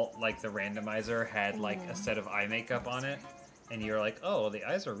default, like the randomizer had like a set of eye makeup on it, and you're like, oh, the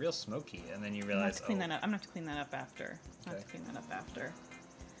eyes are real smoky, and then you I'm gonna have realize, to clean oh, that up. I'm gonna have to clean that up after.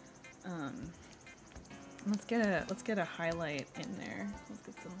 Let's get a highlight in there. Let's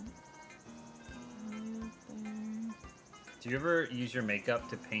get some highlight there. do you ever use your makeup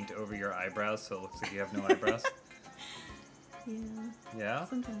to paint over your eyebrows so it looks like you have no eyebrows? Yeah, Yeah?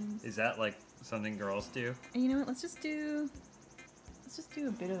 sometimes. Is that like something girls do? And you know what? Let's just do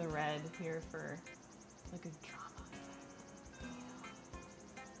a bit of the red here for like a drama effect. You know?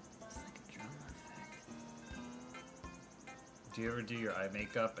 Just like a drama effect. Do you ever do your eye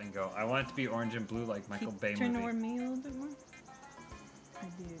makeup and go, I want it to be orange and blue like Michael Bay Turn movie? toward me a little bit more. I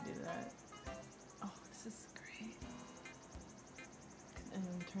do that. Oh, this is great. And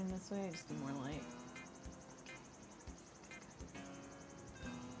then turn this way. I just do more light.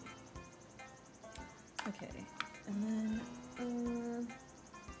 Okay, and then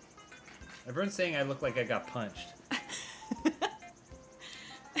Everyone's saying I look like I got punched.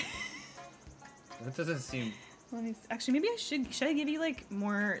 That doesn't seem Let me. Actually, maybe I should. Should I give you like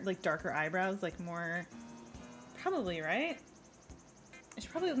more like darker eyebrows, like more? Probably, right? I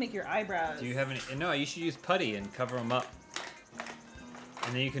should probably make your eyebrows. Do you have any? No, you should use putty and cover them up,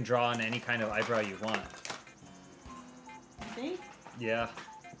 and then you can draw on any kind of eyebrow you want. You think? Yeah.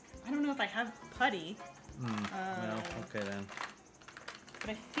 I don't know if I have putty. Well, okay then.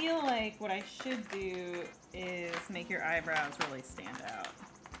 But I feel like what I should do is make your eyebrows really stand out.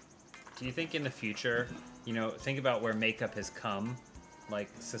 Do you think in the future, you know, think about where makeup has come,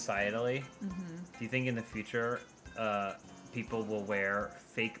 like societally. Do you think in the future, people will wear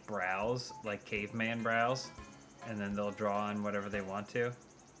fake brows, like caveman brows, and then they'll draw on whatever they want to?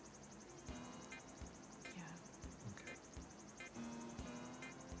 Yeah. Okay.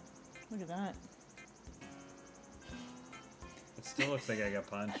 Look at that. It still looks like I got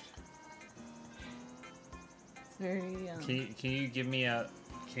punched. It's very. Can you give me a?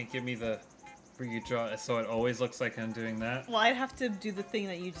 Can't give me the where you draw so it always looks like I'm doing that? Well, I'd have to do the thing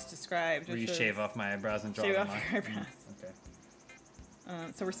that you just described. Where you shave off my eyebrows and draw shave them off on? your eyebrows. Okay.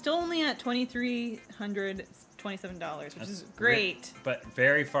 So we're still only at $2,327, which is great. But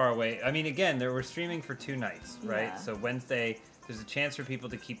very far away. I mean, again, we're streaming for 2 nights, right? Yeah. So Wednesday, there's a chance for people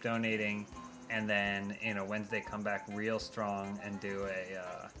to keep donating, and then Wednesday come back real strong and do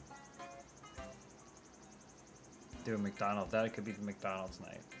a McDonald's. That could be the McDonald's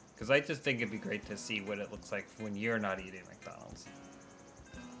night. Because I just think it'd be great to see what it looks like when you're not eating McDonald's.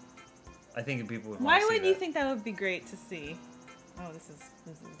 I think people would. Why would you think that would be great to see? Oh, this is.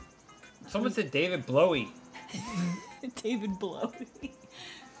 Someone said David Blowy. David Blowy. Yeah,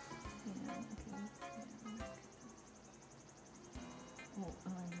 okay. Oh,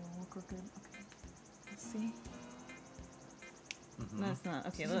 look crooked. Okay. Let's see. Mm-hmm. That's not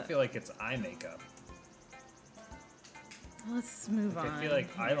okay. Doesn't Look. feel like it's eye makeup. Let's move on. I feel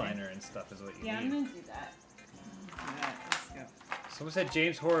like here. eyeliner and stuff is what you Yeah, need. I'm gonna do that. Alright, let's go. Someone said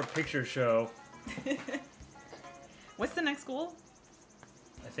James Horror Picture Show. What's the next goal?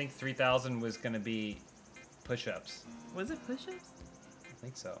 I think 3,000 was going to be push-ups. Was it push-ups? I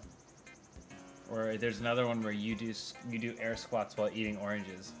think so. Or there's another one where you do air squats while eating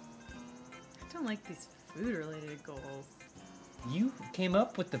oranges. I don't like these food-related goals. You came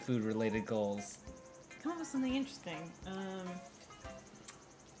up with the food-related goals. Come up with something interesting.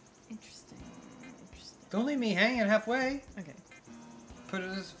 Interesting. Don't leave me hanging halfway. Okay. Put it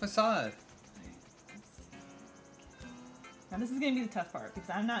as a facade. Now this is gonna be the tough part because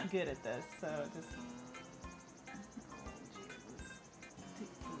I'm not good at this, so just. Oh Jesus!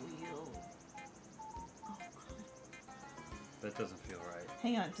 Take the wheel. Oh God. That doesn't feel right.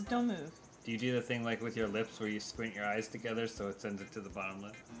 Hang on, just don't move. Do you do the thing like with your lips where you squint your eyes together so it sends it to the bottom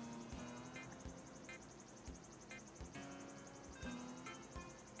lip?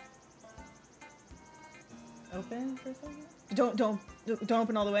 Open for a second. Don't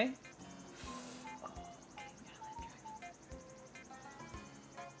open all the way.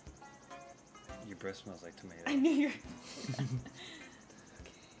 Your breath smells like tomato. I knew you're.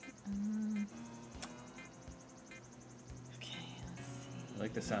 Okay, let's see. I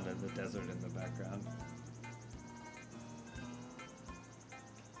like the sound of the desert in the background.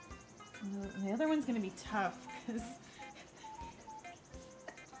 The other one's gonna be tough because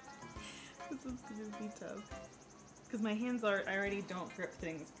this is gonna be tough. Because my hands I already don't grip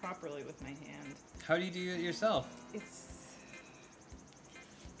things properly with my hand. How do you do it yourself? It's.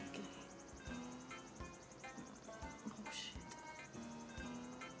 Okay. Oh shit.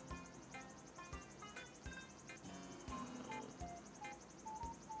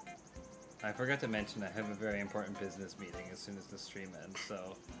 I forgot to mention I have a very important business meeting as soon as the stream ends,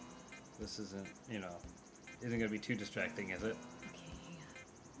 so this isn't going to be too distracting, is it? Okay.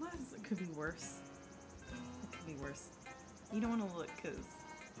 What is, it could be worse. It could be worse. You don't want to look because.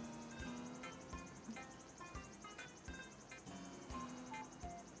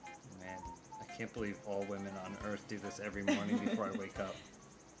 Man, I can't believe all women on Earth do this every morning before I wake up.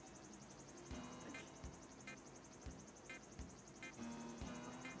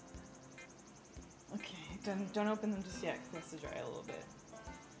 Okay, don't open them just yet because it has to dry a little bit.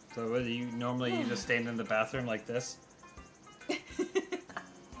 So what do you just stand in the bathroom like this?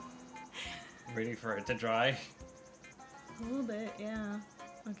 Waiting for it to dry? A little bit, yeah.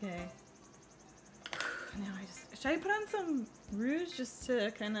 Okay. Now should I put on some rouge just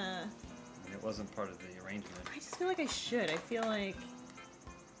to kind of... It wasn't part of the arrangement. I just feel like I should. I feel like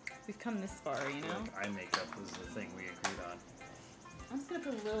we've come this far, you know? Like eye makeup was the thing we agreed on. I'm just gonna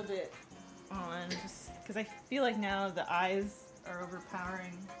put a little bit on just because I feel like now the eyes are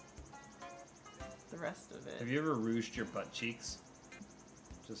overpowering the rest of it. Have you ever rouged your butt cheeks?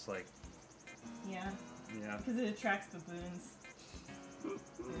 Just like... Yeah. Yeah. Because it attracts baboons. There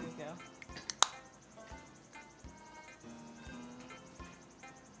we go.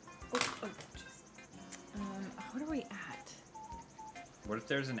 Oh, jeez. What are we at? What if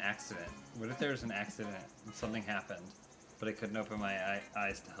there's an accident? What if there's an accident and something happened, but I couldn't open my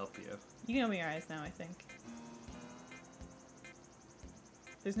eyes to help you? You can open your eyes now, I think.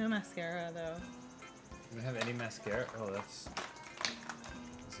 There's no mascara, though. You don't have any mascara? Oh, that's...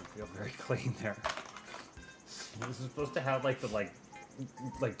 doesn't feel very clean there. This is supposed to have, like, the, like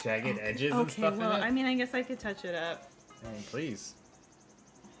jagged edges and stuff well, in it? I mean, I guess I could touch it up. Oh, please.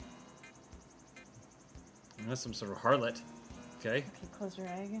 That's some sort of harlot. Okay. Okay, close your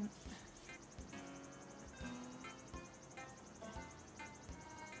eye again.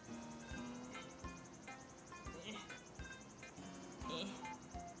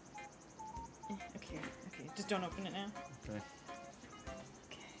 Okay, just don't open it now. Okay.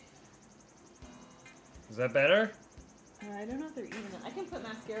 Okay. Is that better? I don't know if they're even. I can put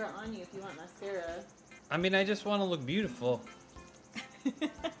mascara on you if you want mascara. I mean, I just want to look beautiful.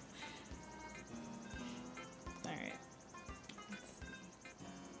 Alright.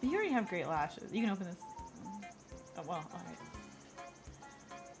 You already have great lashes. You can open this. Oh, well, alright.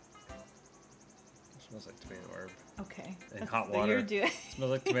 It smells like tomato herb. Okay. And hot water. You're doing. It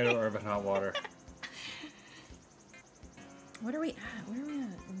smells like tomato herb and hot water. What are we at? Where are we at?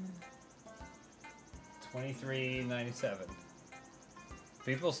 $23.97.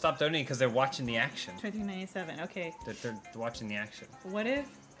 People stop donating because they're watching the action. $23.97. Okay. They're watching the action. What if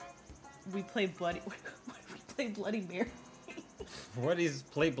we play Bloody? What if we play Bloody Mary? What is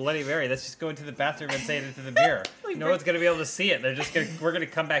play Bloody Mary? Let's just go into the bathroom and say it into the mirror. No one's gonna be able to see it. They're just gonna. We're gonna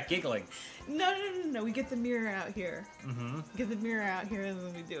come back giggling. No. We get the mirror out here. Mm-hmm. Get the mirror out here and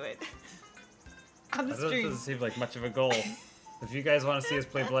then we do it. On the That street. doesn't seem like much of a goal. If you guys want to see us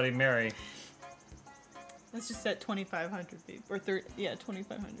play Bloody Mary, Let's just set 2,500 people or 2,500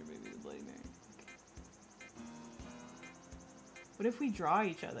 maybe the Bloody Mary. Okay. What if we draw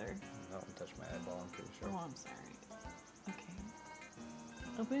each other? no, I'll touch my eyeball. I'm pretty sure. Oh, I'm sorry. Okay.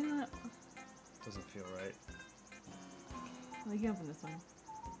 Open that. Doesn't feel right. Well, you can open this one.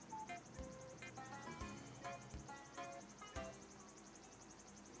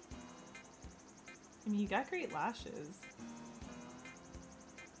 I mean, you got great lashes.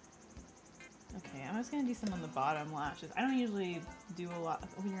 Okay, I'm just gonna do some on the bottom lashes. I don't usually do a lot.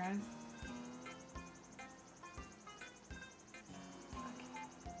 Open your eyes. Okay.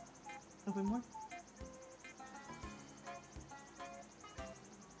 Open more.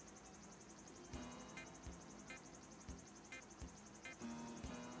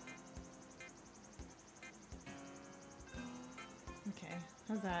 Okay,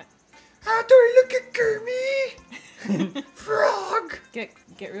 how's that? How do I look at Gurmy? Frog!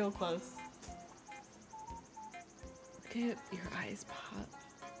 Get real close. Look at your eyes pop.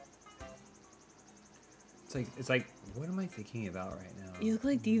 It's like, what am I thinking about right now? You look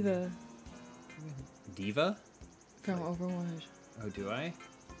like Diva Diva? from Overwatch. Oh, do I?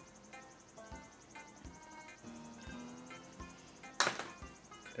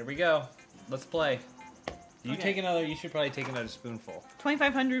 There we go. Let's play. You Okay. take another. You should probably take another spoonful.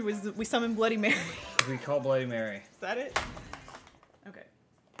 2,500 was we summoned Bloody Mary. We call Bloody Mary. Is that it? Okay.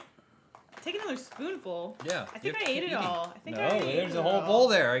 Take another spoonful. Yeah. I think I ate it all. I think I No, already ate there's it a whole all. bowl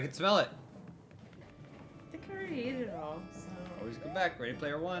there. I can smell it. I think I already ate it all. So. Always come back. Ready,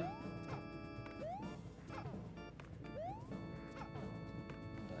 player one.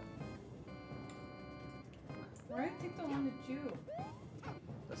 Why did I take the one to chew?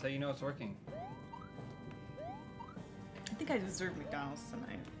 That's how you know it's working. I think I deserve McDonald's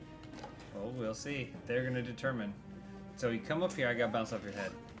tonight. Oh, we'll see. They're gonna determine. So you come up here. I got bounce off your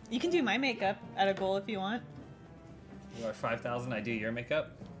head. You can do my makeup at a goal if you want. You are 5,000. I do your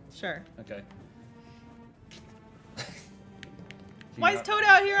makeup. Sure. Okay. Why is Toad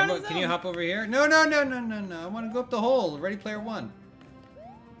out here on his own? Can you hop over here? No. I want to go up the hole. Ready, player one.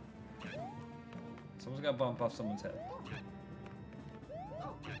 Someone's got to bump off someone's head.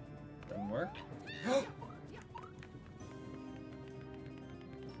 Doesn't work.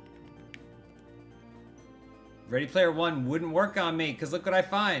 Ready Player One wouldn't work on me, because look what I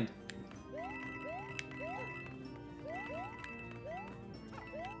find.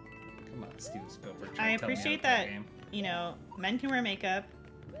 Come on, Steven Spielberg. I appreciate that, you know, men can wear makeup.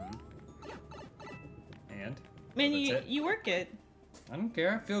 And? Man, That's it? you work it. I don't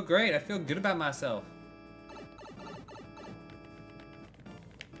care. I feel great. I feel good about myself.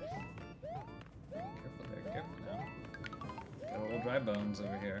 Careful there, careful now. Got a little dry bones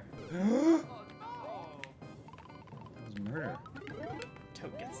over here. That was murder.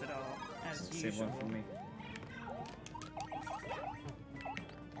 Toad gets it all, as Save usual. one for me.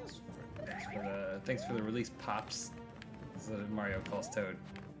 Thanks for the release, Pops. This is what Mario calls Toad.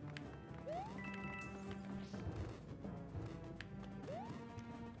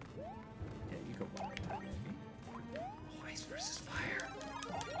 Yeah, you go one right there, maybe. Oh, ice versus fire.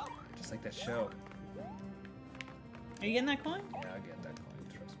 Just like that show. Are you getting that coin? Yeah, I'll get that coin,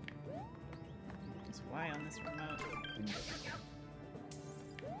 trust me. There's Y on this remote.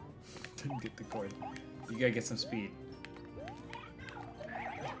 Didn't get the coin. You gotta get some speed.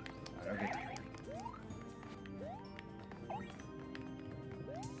 I'll get the coin.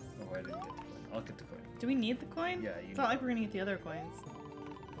 Oh, I didn't get the coin. I'll get the coin. Do we need the coin? Yeah, It's not like we're gonna get the other coins.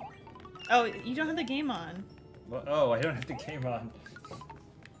 Oh, you don't have the game on. Well, oh, I don't have the game on.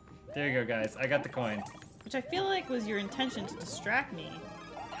 There you go, guys. I got the coin. Which I feel like was your intention to distract me.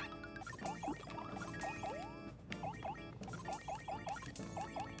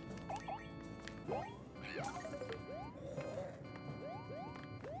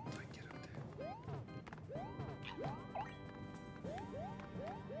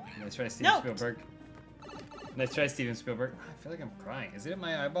 Nice try, Steven Spielberg. Nice try, Steven Spielberg. I feel like I'm crying. Is it in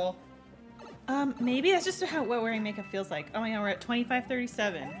my eyeball? Maybe that's just how what wearing makeup feels like. Oh my god, we're at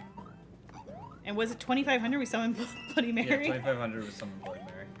 2537. And was it 2500 we summoned Bloody Mary? Yeah, 2500 was summoned Bloody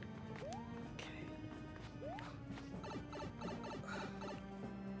Mary. Okay.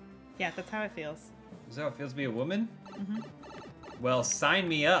 Yeah, that's how it feels. Is that how it feels to be a woman? Mm-hmm. Well, sign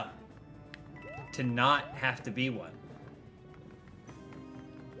me up to not have to be one.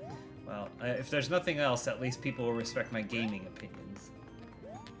 Well, if there's nothing else, at least people will respect my gaming opinions.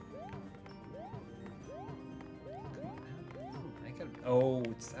 Oh,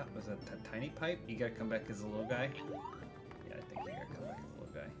 was that a tiny pipe? You gotta come back as a little guy? Yeah, I think you gotta come back as a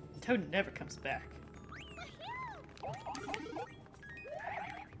little guy. Toad never comes back.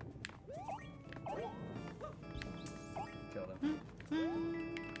 Killed him.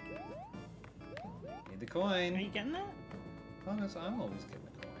 Need the coin. Are you getting that? Oh, no, I'm always getting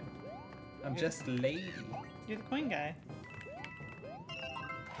the coin. I'm just a lady. You're the coin guy.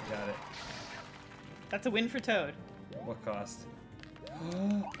 Got it. That's a win for Toad. What cost?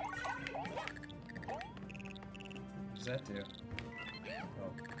 What does that do?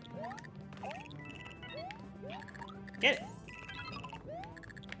 Oh. Get it.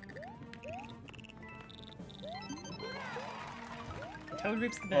 Toad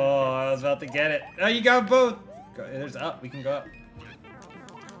reaps the benefits. Oh, I was about to get it. Oh, you got both! Go, there's up. We can go up.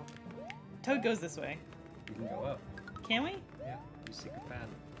 Toad goes this way. We can go up. Can we? Yeah, use secret path.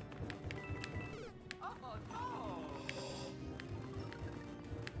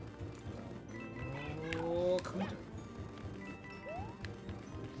 Oh, come on.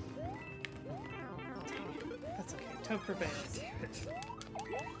 That's okay. Toad prevails. Damn it.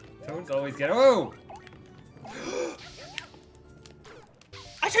 Toads always get. Oh!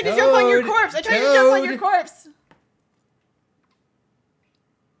 I tried to jump on your corpse! I tried to jump on your corpse!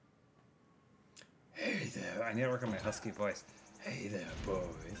 Hey there. I need to work on my husky voice. Hey there,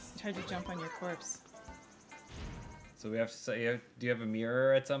 boys. I tried to jump on your corpse. So we have to say, do you have a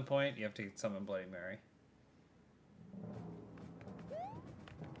mirror at some point? You have to summon Bloody Mary.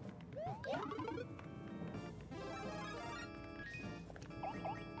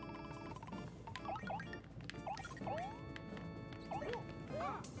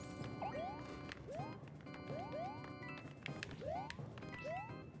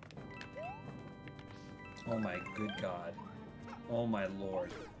 Oh my good God. Oh my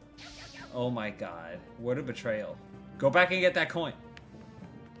Lord. Oh my God. What a betrayal. Go back and get that coin.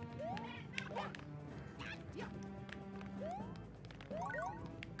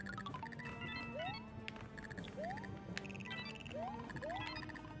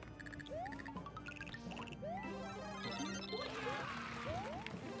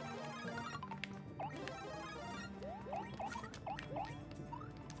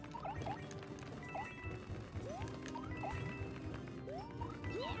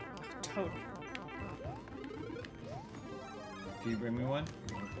 Toad. Can you bring me one?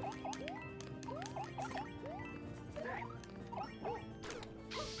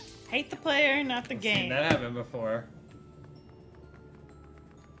 Hate the player, not the I've game. seen that happen before.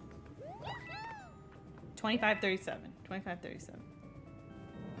 2537. 2537.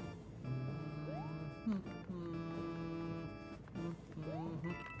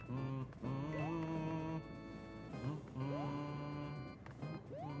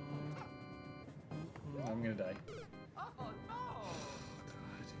 I'm gonna die. Oh no!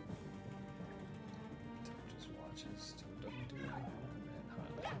 God. Toad just watches. Toad doesn't do anything.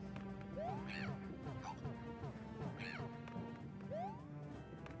 Okay,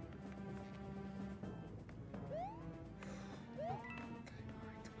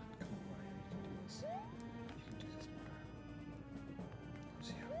 alright, come on, Mario, you can do this.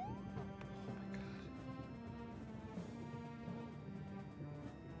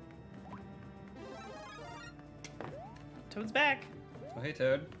 Toad's back. Oh, hey,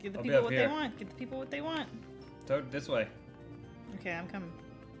 Toad. Give the I'll people what they want. Give the people what they want. Toad, this way. Okay, I'm coming.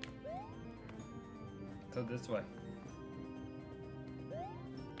 Toad, this way.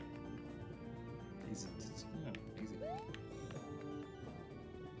 Easy. Easy.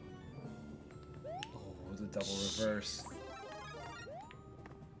 Oh, the double reverse.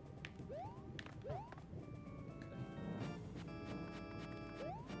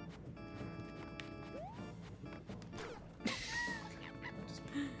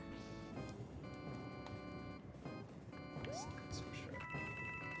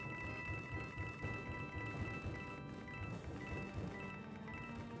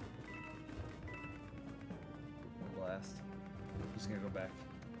 Blast. I'm just gonna go back.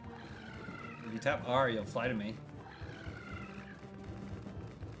 If you tap R, you'll fly to me.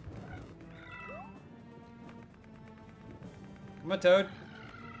 Come on, Toad.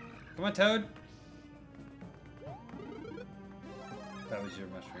 Come on, Toad. That was your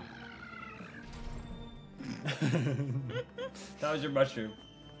mushroom. That was your mushroom.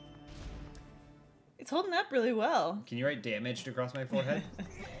 It's holding up really well. Can you write damaged across my forehead?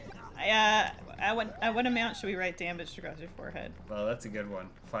 At what amount should we write damage across your forehead? Well, that's a good one.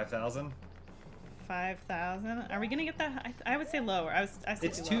 5,000? 5,000? Are we gonna get that? I would say lower. I said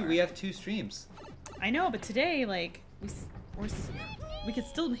It's do two. lower. We have 2 streams. I know, but today, like, we could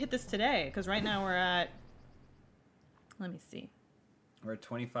still hit this today, because right now we're at, let me see. We're at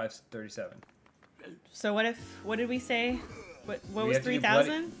 25:37. So what did we say? What was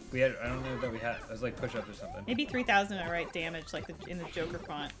 3,000? We had, I don't know that we had, it was like push-ups or something. Maybe 3,000 I write damage, like in the Joker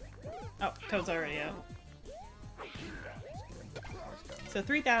font. Oh, Toad's already out. So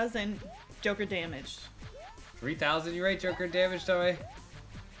 3,000 Joker damage. 3,000 you write Joker damage, do I?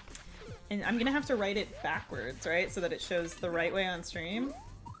 And I'm gonna have to write it backwards, right? So that it shows the right way on stream.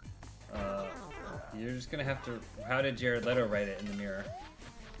 You're just gonna have to, how did Jared Leto write it in the mirror?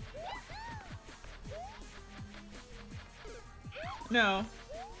 No,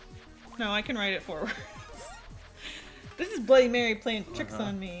 I can write it forwards. This is Bloody Mary playing tricks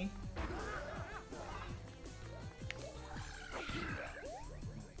on me.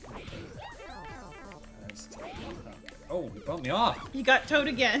 Oh, you bumped me off. You got Toad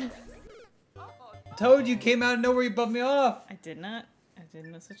again. Toad, you came out of nowhere, you bumped me off. I did not. I did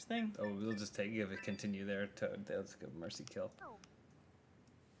no such thing. Oh, we'll just give it, continue there, Toad. Let's give a mercy kill.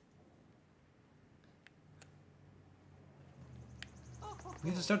 You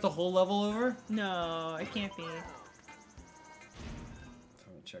have to start the whole level over? No, it can't be.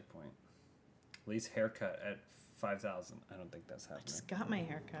 From a checkpoint. Least haircut at 5,000. I don't think that's happening. I just got my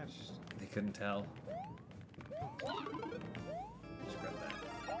haircut. They couldn't tell. Just grab that.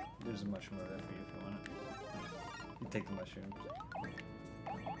 There's a mushroom over there for you if you want it. You take the mushrooms.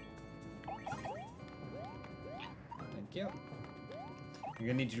 Thank you. I'm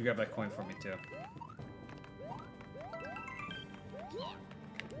gonna need you to grab that coin for me too.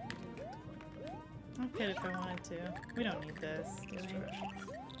 I could if I wanted to. We don't need this, do we?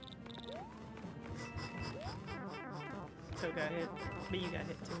 So got hit. But you got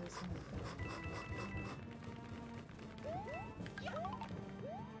hit too. So.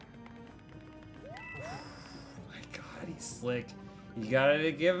 My God, he's slick. You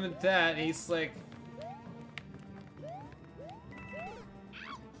gotta give him that. He's slick.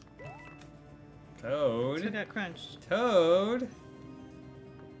 Toad. So got crunched. Toad.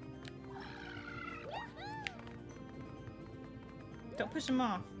 Don't push him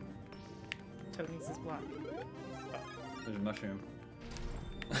off. Toad needs his block. There's a mushroom.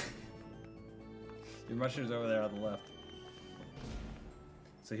 Your mushroom's over there on the left.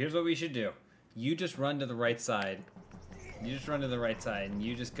 So here's what we should do. You just run to the right side. You just run to the right side, and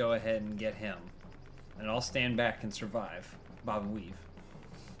you just go ahead and get him. And I'll stand back and survive. Bob and weave.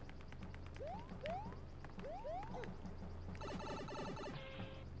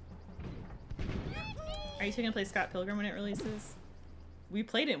 Are you still gonna play Scott Pilgrim when it releases? We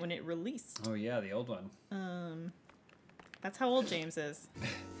played it when it released. Oh yeah, the old one. That's how old James is.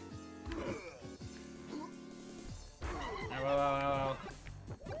 Ow, ow, ow, ow.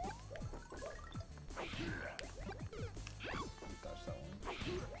 Dodge that one.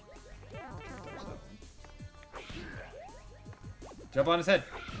 Dodge that one. Jump on his head.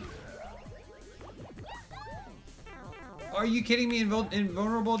 Are you kidding me?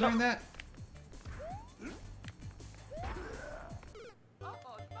 Invulnerable during that?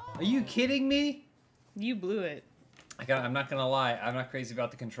 Are you kidding me? You blew it. I'm not gonna lie. I'm not crazy about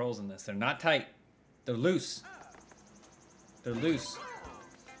the controls in this. They're not tight. They're loose. They're loose.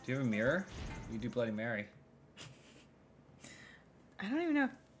 Do you have a mirror? You do Bloody Mary. I don't even know.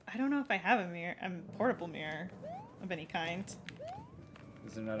 I don't know if I have a mirror, a portable mirror of any kind.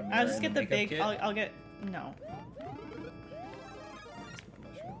 Is there not a mirror? I'll just in get the big. kit? I'll get no.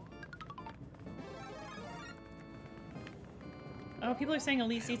 Oh, people are saying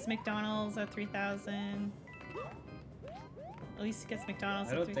Elise eats McDonald's at 3,000. Elise gets McDonald's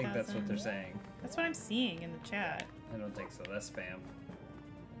I at don't 3,000. think that's what they're saying. That's what I'm seeing in the chat. I don't think so. That's spam.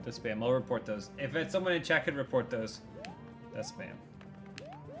 That's spam. I'll report those. If it's someone in chat could report those, that's spam.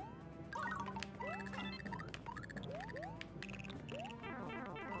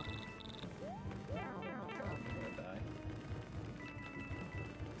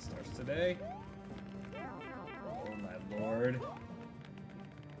 Starts today. Oh my lord.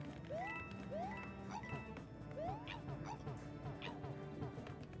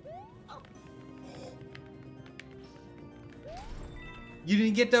 You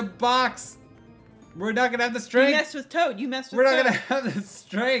didn't get the box! We're not gonna have the strength! You messed with Toad! You messed with We're Toad! not gonna have the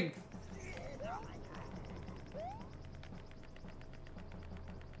strength!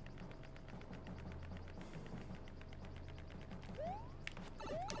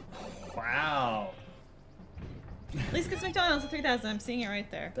 Wow. Elise gets McDonald's at 3,000. I'm seeing it right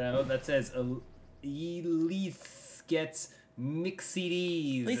there. That says Elise gets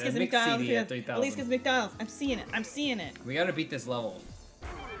McCDs. Elise gets McCD McDonald's at at 3,000. Elise gets McDonald's. I'm seeing it. I'm seeing it. We gotta beat this level.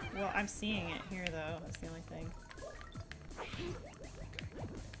 Well, I'm seeing it here though. That's the only thing.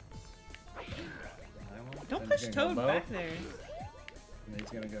 Don't push Toad back there. And he's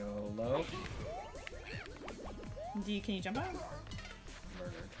gonna go low. Can you jump out?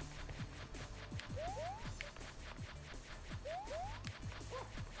 Murdered.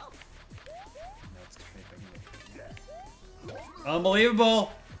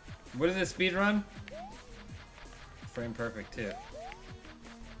 Unbelievable! What is this speed run? Frame perfect too.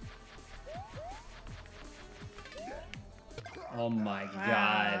 Oh my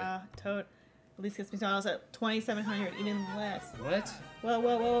god. Toad. At least gets McDonald's at 2,700, even less. What? Whoa,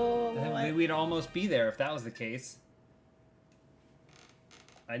 whoa, whoa, whoa, whoa, whoa. We'd almost be there if that was the case.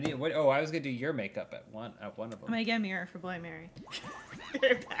 I need what? Oh, I was gonna do your makeup at one of them. I'm gonna get a mirror for Bloody Mary. Get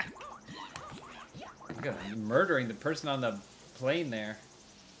it back. Look at him murdering the person on the plane there.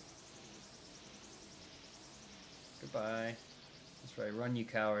 Goodbye. That's right. Run, you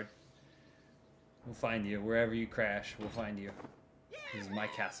coward. We'll find you wherever you crash. We'll find you. This is my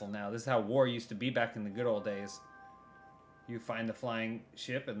castle now. This is how war used to be back in the good old days. You find the flying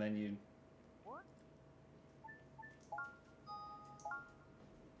ship and then you.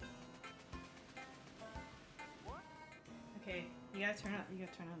 Okay, you gotta turn on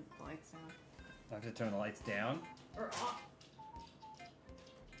the lights now. I have to turn the lights down. Or off.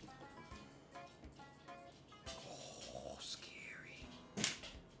 Oh, scary.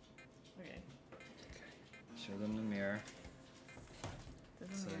 Okay. Show them the mirror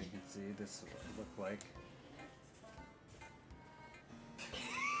Doesn't so matter. you can see this what it look like.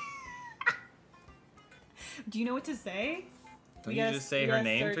 Do you know what to say? Don't you just say her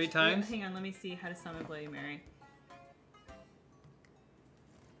name 3 times? Hang on, let me see how to summon Bloody Mary.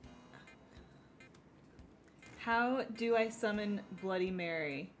 How do I summon Bloody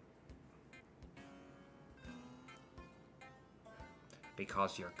Mary?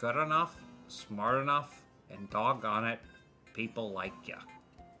 Because you're good enough, smart enough, and doggone it, people like you.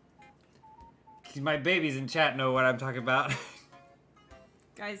 My babies in chat know what I'm talking about.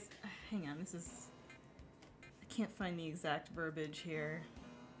 Guys, hang on, this is... I can't find the exact verbiage here.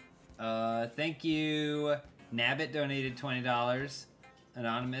 Thank you. Nabbit donated $20.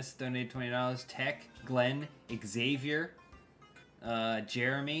 Anonymous donated $20. Tech, Glenn, Xavier,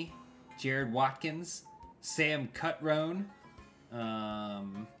 Jeremy, Jared Watkins, Sam Cutrone,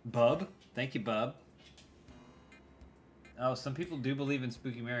 Bub. Thank you, Bub. Oh, some people do believe in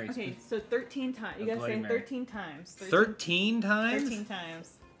Spooky Mary. Okay, so 13 times. You gotta say it 13 times. 13 times? 13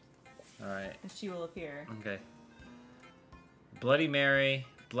 times. Alright. And she will appear. Okay. Bloody Mary,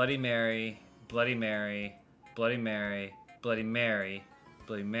 Bloody Mary, Bloody Mary, Bloody Mary, Bloody Mary,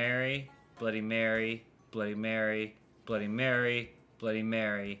 Bloody Mary, Bloody Mary, Bloody Mary, Bloody Mary, Bloody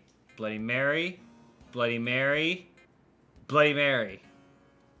Mary, Bloody Mary, Bloody Mary, Bloody Mary.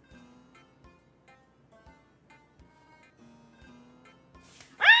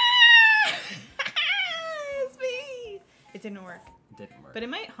 It's me! It didn't work. It didn't work. But it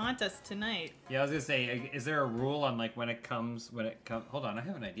might haunt us tonight. Yeah, I was gonna say, is there a rule on like when it comes? Hold on, I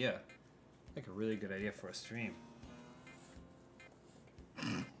have an idea. Like a really good idea for a stream.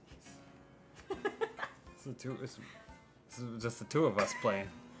 This is just the two of us playing.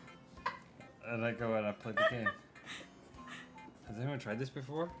 And I go and I play the game. Has anyone tried this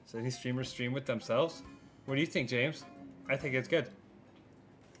before? Does any streamers stream with themselves? What do you think, James? I think it's good.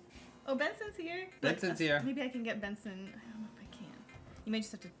 Oh, Benson's here. Benson's here. Maybe I can get Benson. I don't know if I can. You may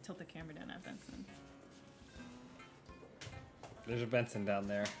just have to tilt the camera down at Benson. There's a Benson down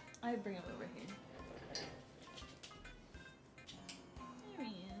there. I'd bring him over here. There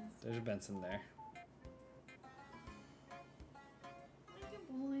he is. There's a Benson there. Good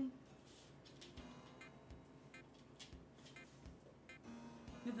boy.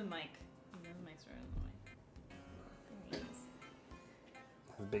 With the mic. The mic's right on the mic. There he is.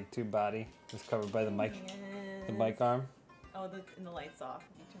 The big tube body is covered by the mic. There he The is. mic arm. Oh, and the light's off.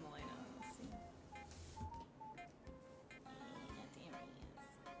 If you turn the light on, let's see. Yeah, there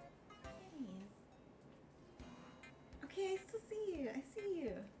he is. Okay, I still see you. I see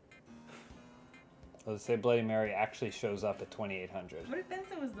you. Let's say Bloody Mary actually shows up at 2800. What if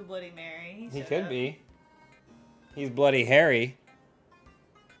Benson was the Bloody Mary? He showed could up. be. He's Bloody Harry.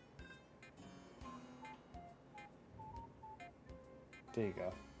 There you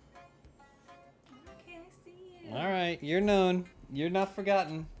go. Okay, I see you. All right, you're known. You're not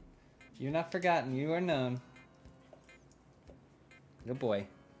forgotten. You're not forgotten. You are known. Good boy.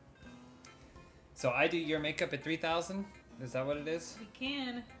 So I do your makeup at 3,000? Is that what it is? We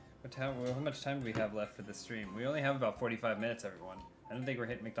can. How much time do we have left for the stream? We only have about 45 minutes, everyone. I don't think we're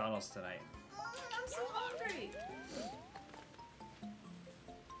hitting McDonald's tonight. I'm so hungry.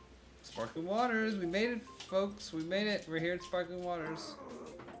 Sparkling Waters, we made it, folks. We made it. We're here at Sparkling Waters.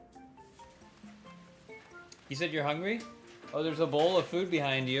 You said you're hungry? Oh, there's a bowl of food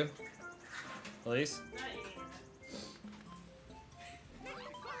behind you. Elise? Not eating that.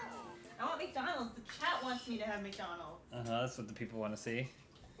 I want McDonald's. The chat wants me to have McDonald's. Uh-huh, that's what the people want to see.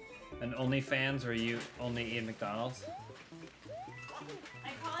 And OnlyFans, where you only eat McDonald's?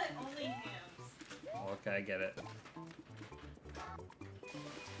 I call it only hams. Oh, okay, I get it.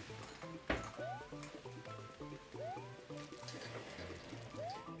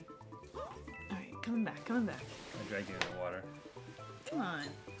 Alright, coming back, coming back. I dragged you in the water. Come on.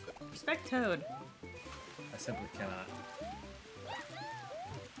 Respect Toad. I simply cannot.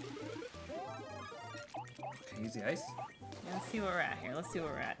 Okay, use the ice. Yeah, let's see where we're at here. Let's see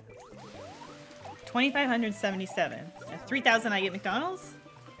where we're at. 2,577. At 3,000 I get McDonald's?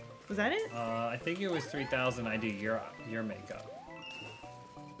 Was that it? I think it was 3,000. I do your makeup.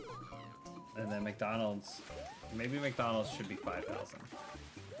 And then McDonald's. Maybe McDonald's should be 5,000.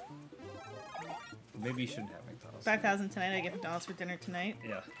 Maybe you shouldn't have McDonald's. 5,000 tonight. I get McDonald's for dinner tonight.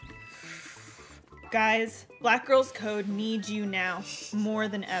 Yeah. Guys, Black Girls Code needs you now more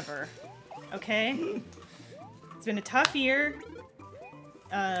than ever. Okay? It's been a tough year.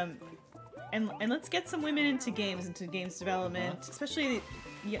 And let's get some women into games development, especially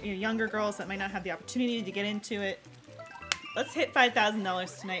younger girls that might not have the opportunity to get into it. Let's hit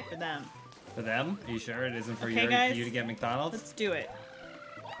 $5,000 tonight for them. For them? Are you sure it isn't for Okay, you guys, to get McDonald's? Let's do it.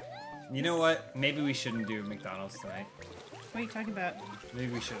 You know what? Maybe we shouldn't do McDonald's tonight. What are you talking about?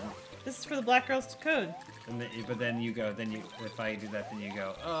 Maybe we shouldn't. This is for the Black Girls Code. But then you go. If I do that, then you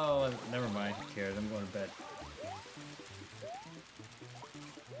go. Oh, never mind. Who cares? I'm going to bed.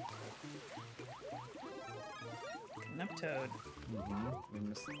 Coming up, Toad. We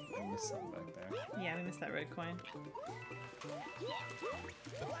missed something back there. Yeah, we missed that red coin.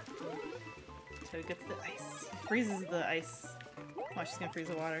 Toad gets the ice. He freezes the ice. Watch, she's gonna freeze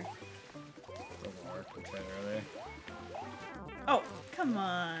the water. Doesn't work. We tried earlier. Oh, come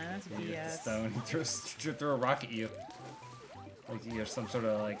on. That's You hit the BS. stone. He threw a rock at you. Like you're some sort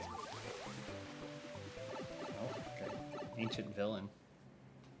of like. Oh, okay. Ancient villain.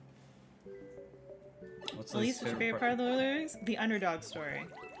 What's Elise, what's your favorite part of the lyrics? The underdog story.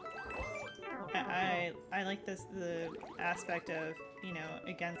 I like the aspect of, you know,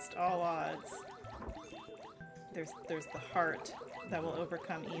 against all odds, there's the heart that will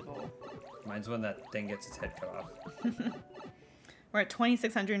overcome evil. Mine's when that thing gets its head cut off. We're at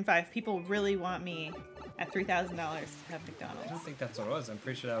 2,605. People really want me at $3,000 to have McDonald's. I don't think that's what it was. I'm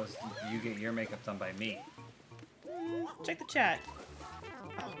pretty sure that was you get your makeup done by me. Check the chat.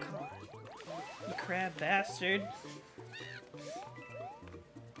 Oh, come on. You crab bastard.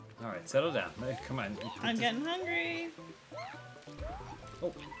 Alright, settle down. Come on. I'm getting hungry.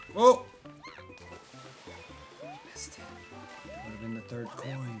 Oh! Oh! Missed it. Would have been the third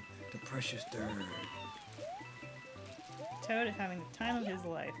coin. The precious third. Toad is having the time of his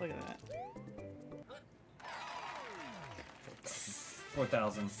life. Look at that.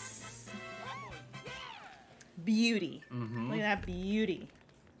 4,000. Beauty. Mm-hmm. Look at that beauty.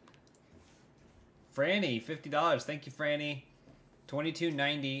 Franny, $50. Thank you, Franny.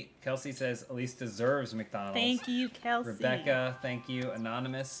 $22.90. Kelsey says Elise deserves McDonald's. Thank you, Kelsey. Rebecca, thank you.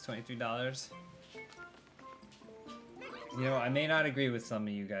 Anonymous, $23. You know, I may not agree with some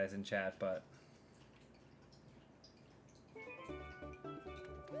of you guys in chat, but...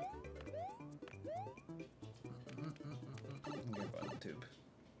 I'm gonna go on the tube.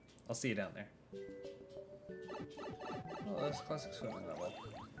 I'll see you down there. Oh, that's classic swimming level.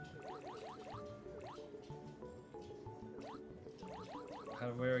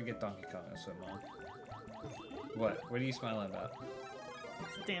 Where do I get Donkey Kong to swim on? What? What are you smiling about?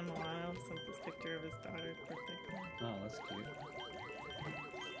 It's damn wild. Sent this picture of his daughter's birthday party. Oh, that's cute.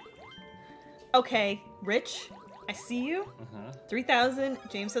 Okay, Rich, I see you. 3,000,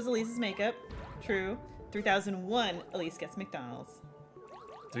 James says Elise's makeup. True. 3,001, Elise gets McDonald's.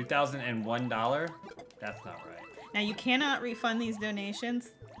 $3,001? That's not right. Now, you cannot refund these donations.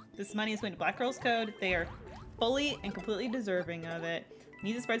 This money is going to Black Girls Code. They are fully and completely deserving of it.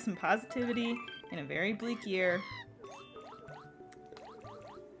 Need to spread some positivity in a very bleak year.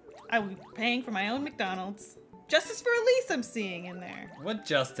 I will be paying for my own McDonald's. Justice for Elise I'm seeing in there. What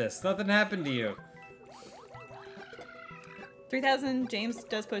justice? Nothing happened to you. 3,000, James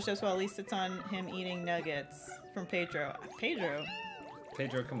does push-ups while Elise sits on him eating nuggets from Pedro. Pedro?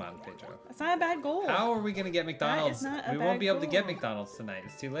 Pedro, come on, Pedro. That's not a bad goal. How are we going to get McDonald's? That is not a we bad won't be able to get goal. McDonald's tonight.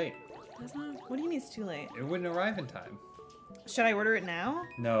 It's too late. That's not, what do you mean it's too late? It wouldn't arrive in time. Should I order it now?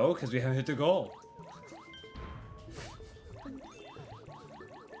 No, because we haven't hit the goal.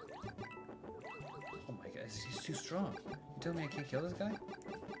 Oh my god, he's too strong. You telling me I can't kill this guy?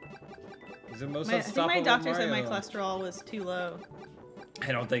 He's the most I think unstoppable my doctor said my Mario. cholesterol was too low.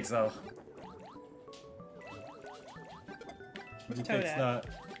 I don't think so. Where's He Toad thinks at? not.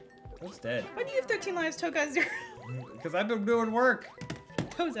 Toad's dead. Why do you have 13 lives? Toad got 0. Because I've been doing work.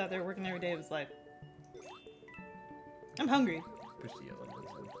 Toad's out there working every day of his life. I'm hungry. Push the yellow ones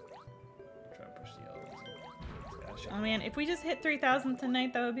in. Try to push the yellow ones in. Yeah, Oh man, if we just hit 3,000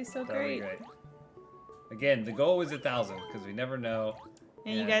 tonight, that would be so that would be great. great. Again, the goal was 1,000 because we never know.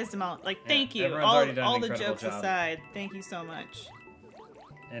 And you guys demolished. Like, thank you. everyone's already done All an the incredible jokes job. aside, thank you so much.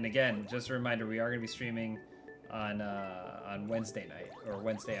 And again, just a reminder, we are going to be streaming on Wednesday night or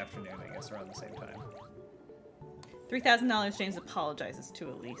Wednesday afternoon, I guess, around the same time. $3,000, James apologizes to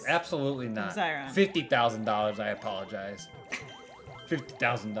Elise. Absolutely not. Zyron. $50,000, I apologize.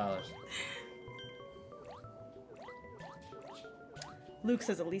 $50,000. Luke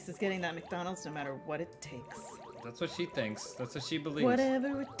says Elise is getting that McDonald's no matter what it takes. That's what she thinks. That's what she believes.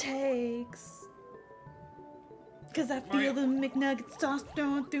 Whatever it takes. Cause I feel Mario. the McNugget sauce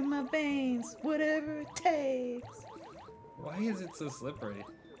throwing through my veins. Whatever it takes. Why is it so slippery?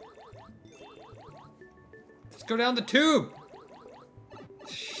 Let's go down the tube!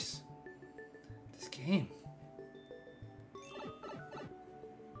 Jeez. This game.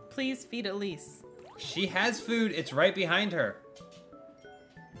 Please feed Elise. She has food. It's right behind her.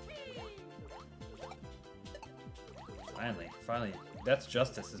 Finally. That's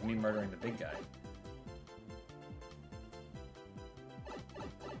justice, is me murdering the big guy.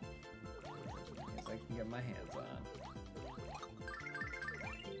 Guess I can get my hands on.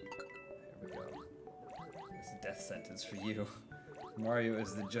 There we go. This is a death sentence for you. Mario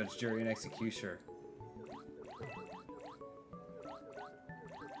is the judge, jury, and executioner.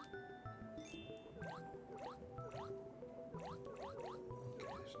 Okay,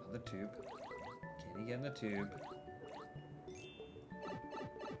 there's another tube. Can he get in the tube?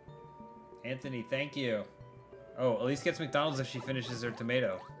 Anthony, thank you. Oh, Elise gets McDonald's if she finishes her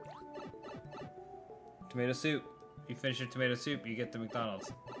tomato. Tomato soup. You finish your tomato soup, you get the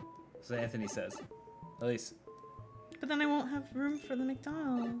McDonald's. So Anthony says. Elise. But then I won't have room for the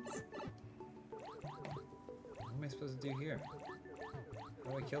McDonald's. What am I supposed to do here?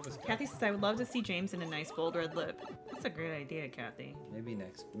 How do I kill this guy? Kathy says I would love to see James in a nice bold red lip. That's a great idea, Kathy. Maybe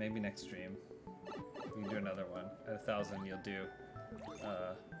next stream. We can do another one. At 1,000 you'll do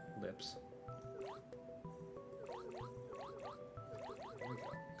lips. There we go.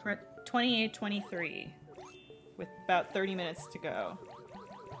 We're at 28:23 with about 30 minutes to go.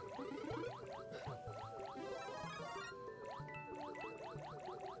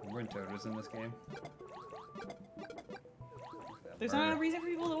 Remember when Toad was in this game? There's not a reason for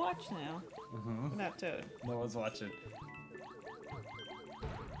people to watch now Mm-hmm. without Toad. No one's watching.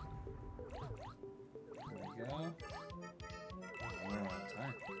 There we go. We're out of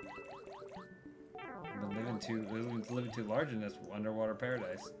time. I've been living too large in this underwater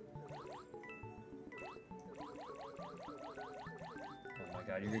paradise. Oh my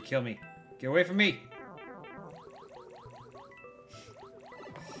god, you're gonna kill me. Get away from me! Oh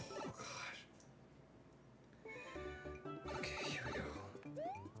gosh. Okay, here we go.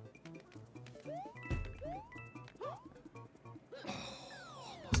 Oh,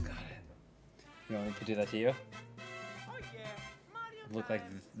 almost got it. You want me to do that to you? Look like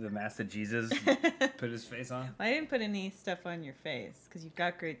the mask that Jesus put his face on. I didn't put any stuff on your face because you've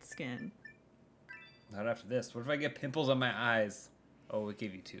got great skin. Not after this. What if I get pimples on my eyes? Oh, it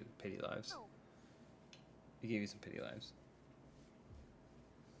gave you 2 pity lives. It gave you some pity lives.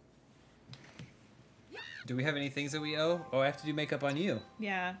 Do we have any things that we owe? Oh, I have to do makeup on you.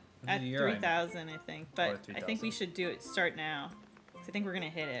 Yeah, at 3,000, I think. But I think we should do it. Start now. 'Cause I think we're gonna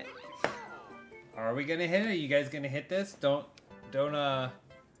hit it. Are we gonna hit it? Are you guys gonna hit this? Don't.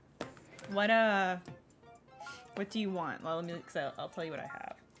 What do you want? Well, let me. Cause I'll tell you what I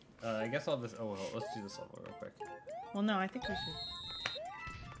have. I guess I'll just. Oh, well, let's do this level real quick. Well, no, I think we should.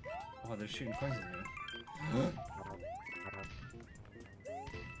 Oh, they're shooting coins at me.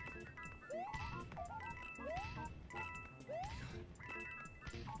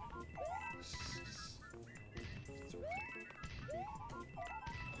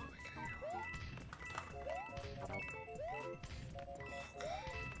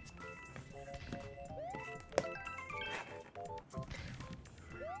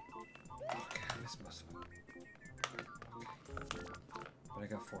 But I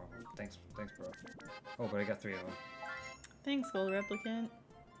got 4 of them. Thanks, bro. Oh, but I got 3 of them. Thanks, Gold Replicant.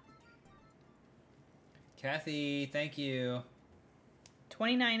 Kathy, thank you.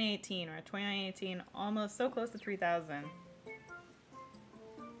 2918. We're at 2918, almost so close to 3,000.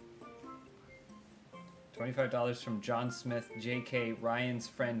 $25 from John Smith, JK, Ryan's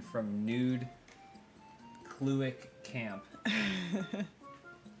friend from Nude Kluick Camp.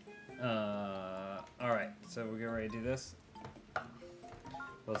 Alright, so we're getting ready to do this.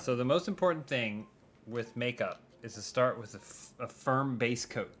 Well, so the most important thing with makeup is to start with a firm base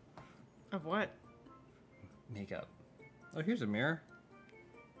coat. Of what? Makeup. Oh, here's a mirror.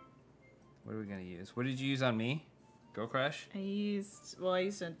 What are we going to use? What did you use on me? Go Crash? I used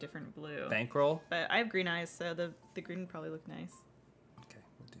a different blue. Bankroll? But I have green eyes, so the green would probably look nice. Okay,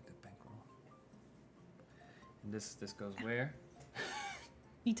 we'll do the bankroll. And this goes where?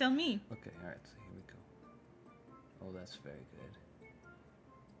 You tell me. Okay, alright, so here we go. Oh, that's very good.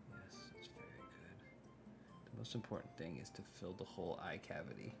 Yes, it's very good. The most important thing is to fill the whole eye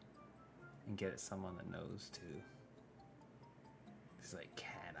cavity. And get it some on the nose, too. It's like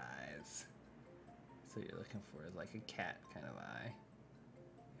cat eyes. So what you're looking for is like a cat kind of eye.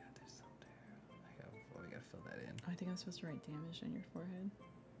 Yeah, there's some there. We gotta fill that in. I think I'm supposed to write damage on your forehead.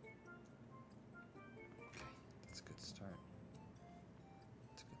 Okay, that's a good start.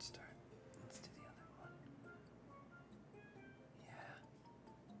 That's a good start. Let's do the other one. Yeah.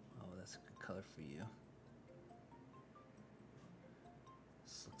 Oh, that's a good color for you.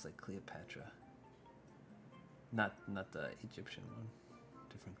 This looks like Cleopatra. Not the Egyptian one.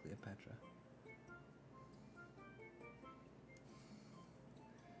 Different Cleopatra.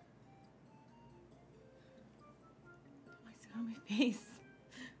 On my face.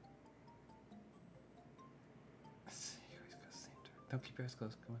 You always go the same turn. Don't keep your eyes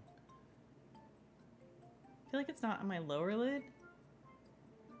closed. Come on. I feel like it's not on my lower lid.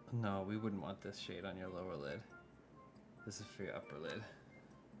 No, we wouldn't want this shade on your lower lid. This is for your upper lid.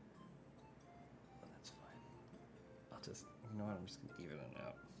 Oh, that's fine. I'll just, you know what? I'm just gonna even it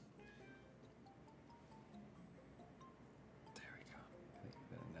out. There we go.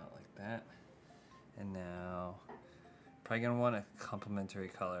 Even it out like that. And now. Probably gonna want a complementary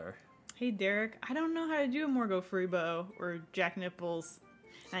color. Hey Derek, I don't know how to do a Morgo Freebo or Jack Nipples.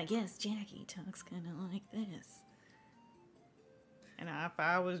 I guess Jackie talks kind of like this. And if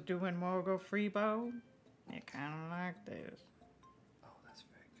I was doing Morgo Freebo, it kind of like this. Oh, that's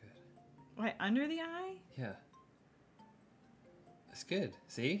very good. Wait, under the eye? Yeah. That's good.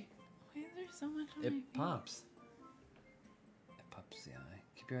 See? Why is there so much on It my pops. It pops the eye.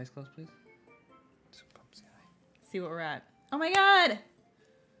 Keep your eyes closed, please. See what we're at. Oh my god!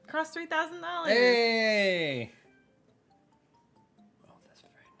 Crossed $3,000. Hey! Oh, that's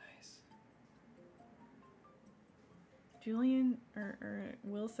very nice. Julian or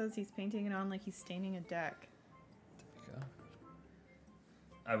Will says he's painting it on like he's staining a deck. There we go.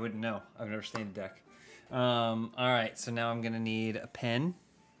 I wouldn't know. I've never stained a deck. Alright, so now I'm gonna need a pen.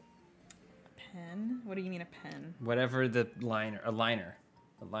 A pen? What do you mean a pen? Whatever the liner. A liner.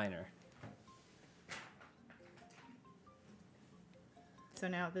 So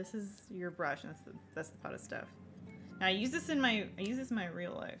now this is your brush, and that's the pot of stuff. Now I use this in my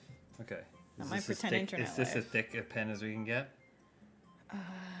real life. Okay. Not my pretend internet life. Is this life. as thick a pen as we can get?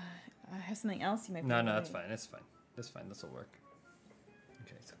 I have something else you might. No, that's fine. It's fine. That's fine. This will work.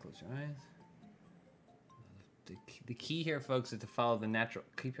 Okay, so close your eyes. The key here, folks, is to follow the natural.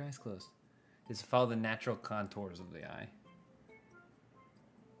 Keep your eyes closed. Is to follow the natural contours of the eye.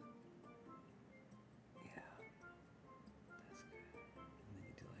 Yeah. That's good.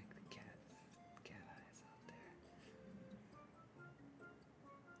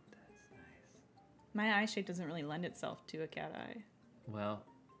 My eye shape doesn't really lend itself to a cat eye. Well,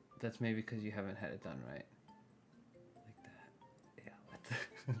 that's maybe because you haven't had it done right. Like that. Yeah. What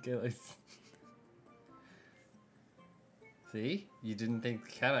the... Okay, let's... See? You didn't think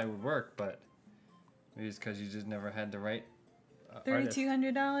the cat eye would work, but maybe it's because you just never had the right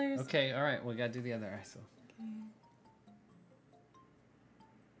 $3,200. Okay, all right. We got to do the other eye, so... Okay.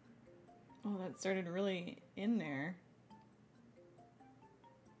 Oh, that started really in there.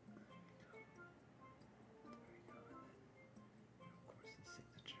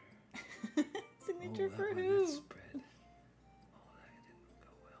 Signature oh, for one, who? that spread. Oh, that didn't go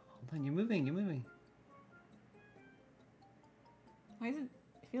well. Hold on, you're moving, you're moving. Why is it?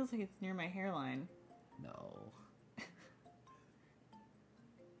 It feels like it's near my hairline. No.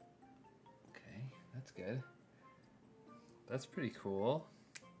 Okay, that's good. That's pretty cool.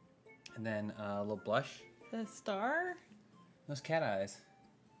 And then a little blush. The star? Those cat eyes.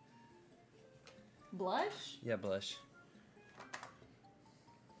 Blush? Yeah, blush.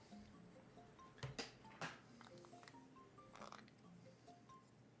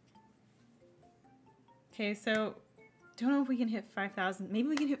 Okay, so don't know if we can hit 5,000. Maybe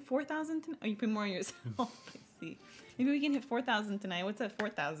we can hit 4,000 tonight. Oh, you put more on yourself. Let's see. Maybe we can hit 4,000 tonight. What's at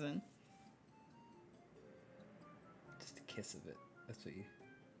 4,000? Just a kiss of it. That's what you...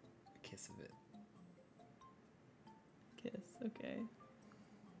 A kiss of it. Kiss, okay.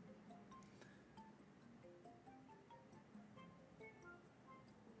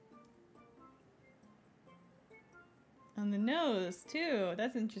 On the nose, too.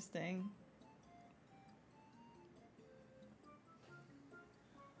 That's interesting.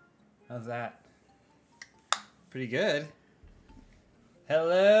 How's that? Pretty good.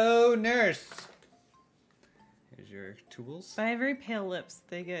 Hello, nurse. Here's your tools. But I have very pale lips.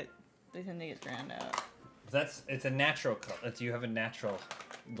 They tend to get drowned out. It's a natural color. You have a natural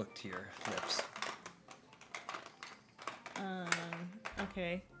look to your lips.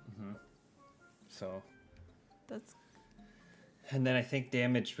 Okay. Mm-hmm. So. That's. And then I think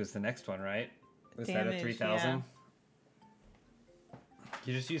damaged was the next one, right? Was that a Damaged, 3,000? yeah.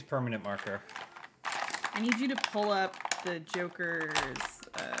 You just use permanent marker. I need you to pull up the Joker's.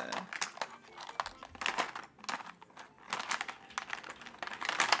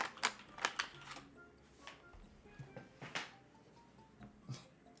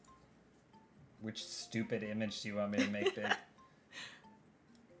 Which stupid image do you want me to make big?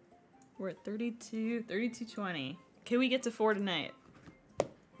 We're at 3220. Can we get to 4 tonight?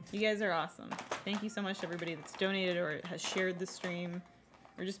 You guys are awesome. Thank you so much to everybody that's donated or has shared the stream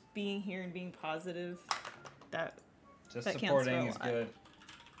or just being here and being positive. That counts supporting is for a lot. good.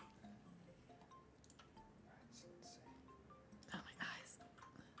 Oh, my eyes.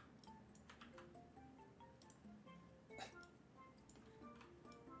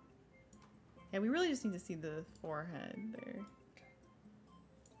 Yeah, we really just need to see the forehead there.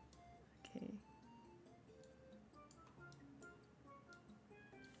 Okay.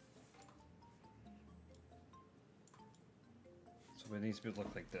 So it needs to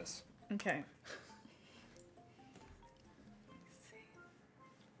look like this. Okay. Let's see.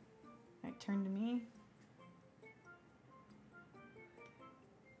 All right, turn to me.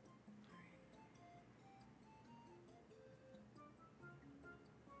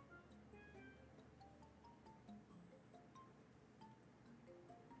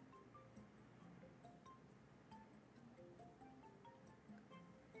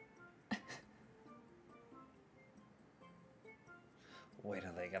 Wait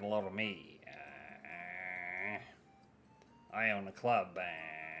till they get a load of me. I own a club.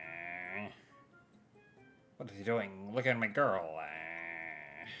 What is he doing? Look at my girl.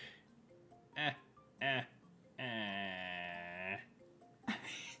 I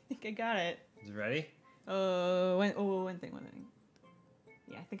think I got it. Is it ready? One thing.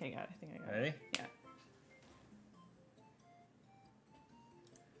 Yeah, I think I got it. Ready? Yeah.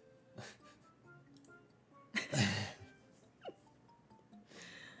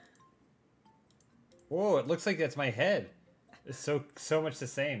 Whoa, it looks like that's my head. It's so much the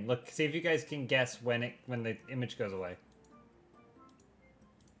same. Look, see if you guys can guess when the image goes away.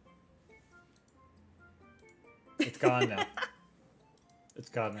 It's gone now. It's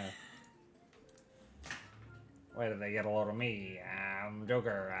gone now. Why did they get a load of me?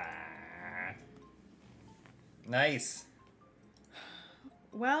 Joker. Nice.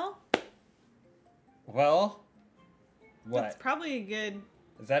 Well, What? that's probably a good.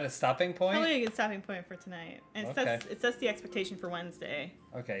 Is that a stopping point? Probably a good stopping point for tonight. And Okay. it sets the expectation for Wednesday.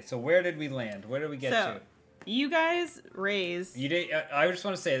 Okay, so where did we land? Where did we get to? You guys raised. You did. I just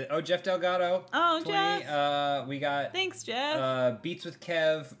want to say, Jeff Delgado. Oh, 20, Jeff. We got. Thanks, Jeff. Beats with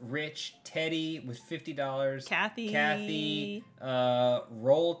Kev, Rich, Teddy with $50. Kathy.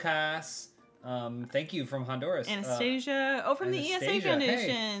 Rollcast. Thank you from Honduras. Anastasia. From the ESA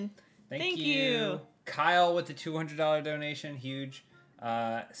Foundation. Hey, thank you. Kyle with the $200 donation. Huge.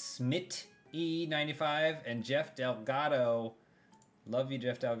 Smit E95 and Jeff Delgado. Love you,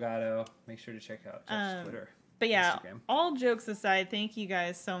 Jeff Delgado. Make sure to check out Jeff's Twitter. But yeah, Instagram. All jokes aside, thank you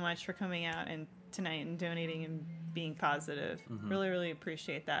guys so much for coming out and tonight and donating and being positive. Really, really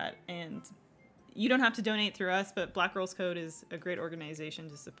appreciate that. And you don't have to donate through us, but Black Girls Code is a great organization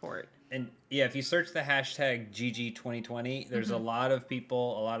to support. And yeah, if you search the hashtag GG2020, there's a lot of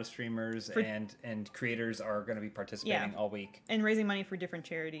people, a lot of streamers and creators are going to be participating all week. And raising money for different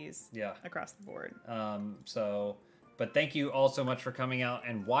charities across the board. But thank you all so much for coming out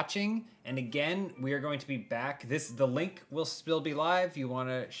and watching. And again, we are going to be back. The link will still be live. You want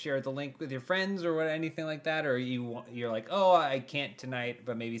to share the link with your friends or anything like that, or you're like, oh, I can't tonight,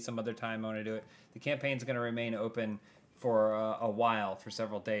 but maybe some other time I want to do it. The campaign's going to remain open for a while, for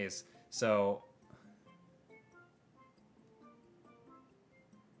several days. So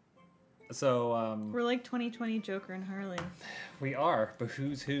we're like 2020 Joker and Harley. We are, but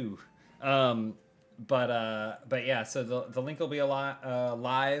who's who? But yeah, so the link will be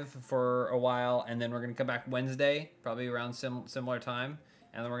live for a while, and then we're gonna come back Wednesday, probably around similar time,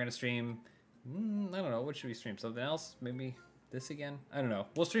 and then we're gonna stream. I don't know, what should we stream? Something else? Maybe this again? I don't know.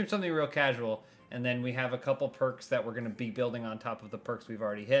 We'll stream something real casual, and then we have a couple perks that we're gonna be building on top of the perks we've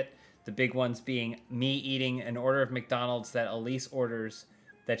already hit. The big ones being me eating an order of McDonald's that Elise orders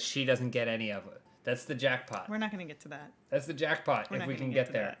that she doesn't get any of it. That's the jackpot. We're not going to get to that. That's the jackpot if we can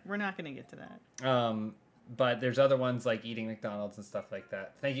get there. We're not going to get to that. But there's other ones like eating McDonald's and stuff like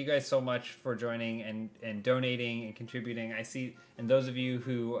that. Thank you guys so much for joining and donating and contributing. I see, and those of you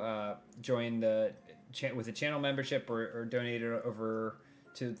who joined with a channel membership or donated over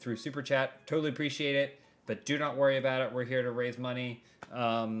through Super Chat, totally appreciate it. But do not worry about it. We're here to raise money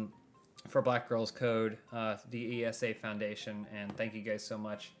for Black Girls Code, the ESA Foundation, and thank you guys so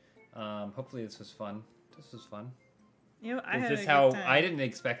much. Hopefully this was fun. This was fun. Is this how I didn't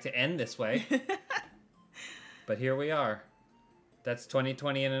expect to end this way? But here we are. That's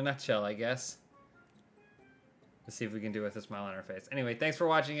 2020 in a nutshell, I guess. Let's see if we can do it with a smile on our face. Anyway, thanks for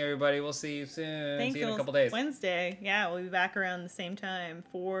watching, everybody. We'll see you soon. Thanks, see you in a couple days. Wednesday. Yeah, we'll be back around the same time,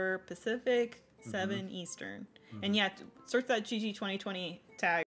 4 Pacific, 7 Eastern. And yeah, search that GG2020 tag.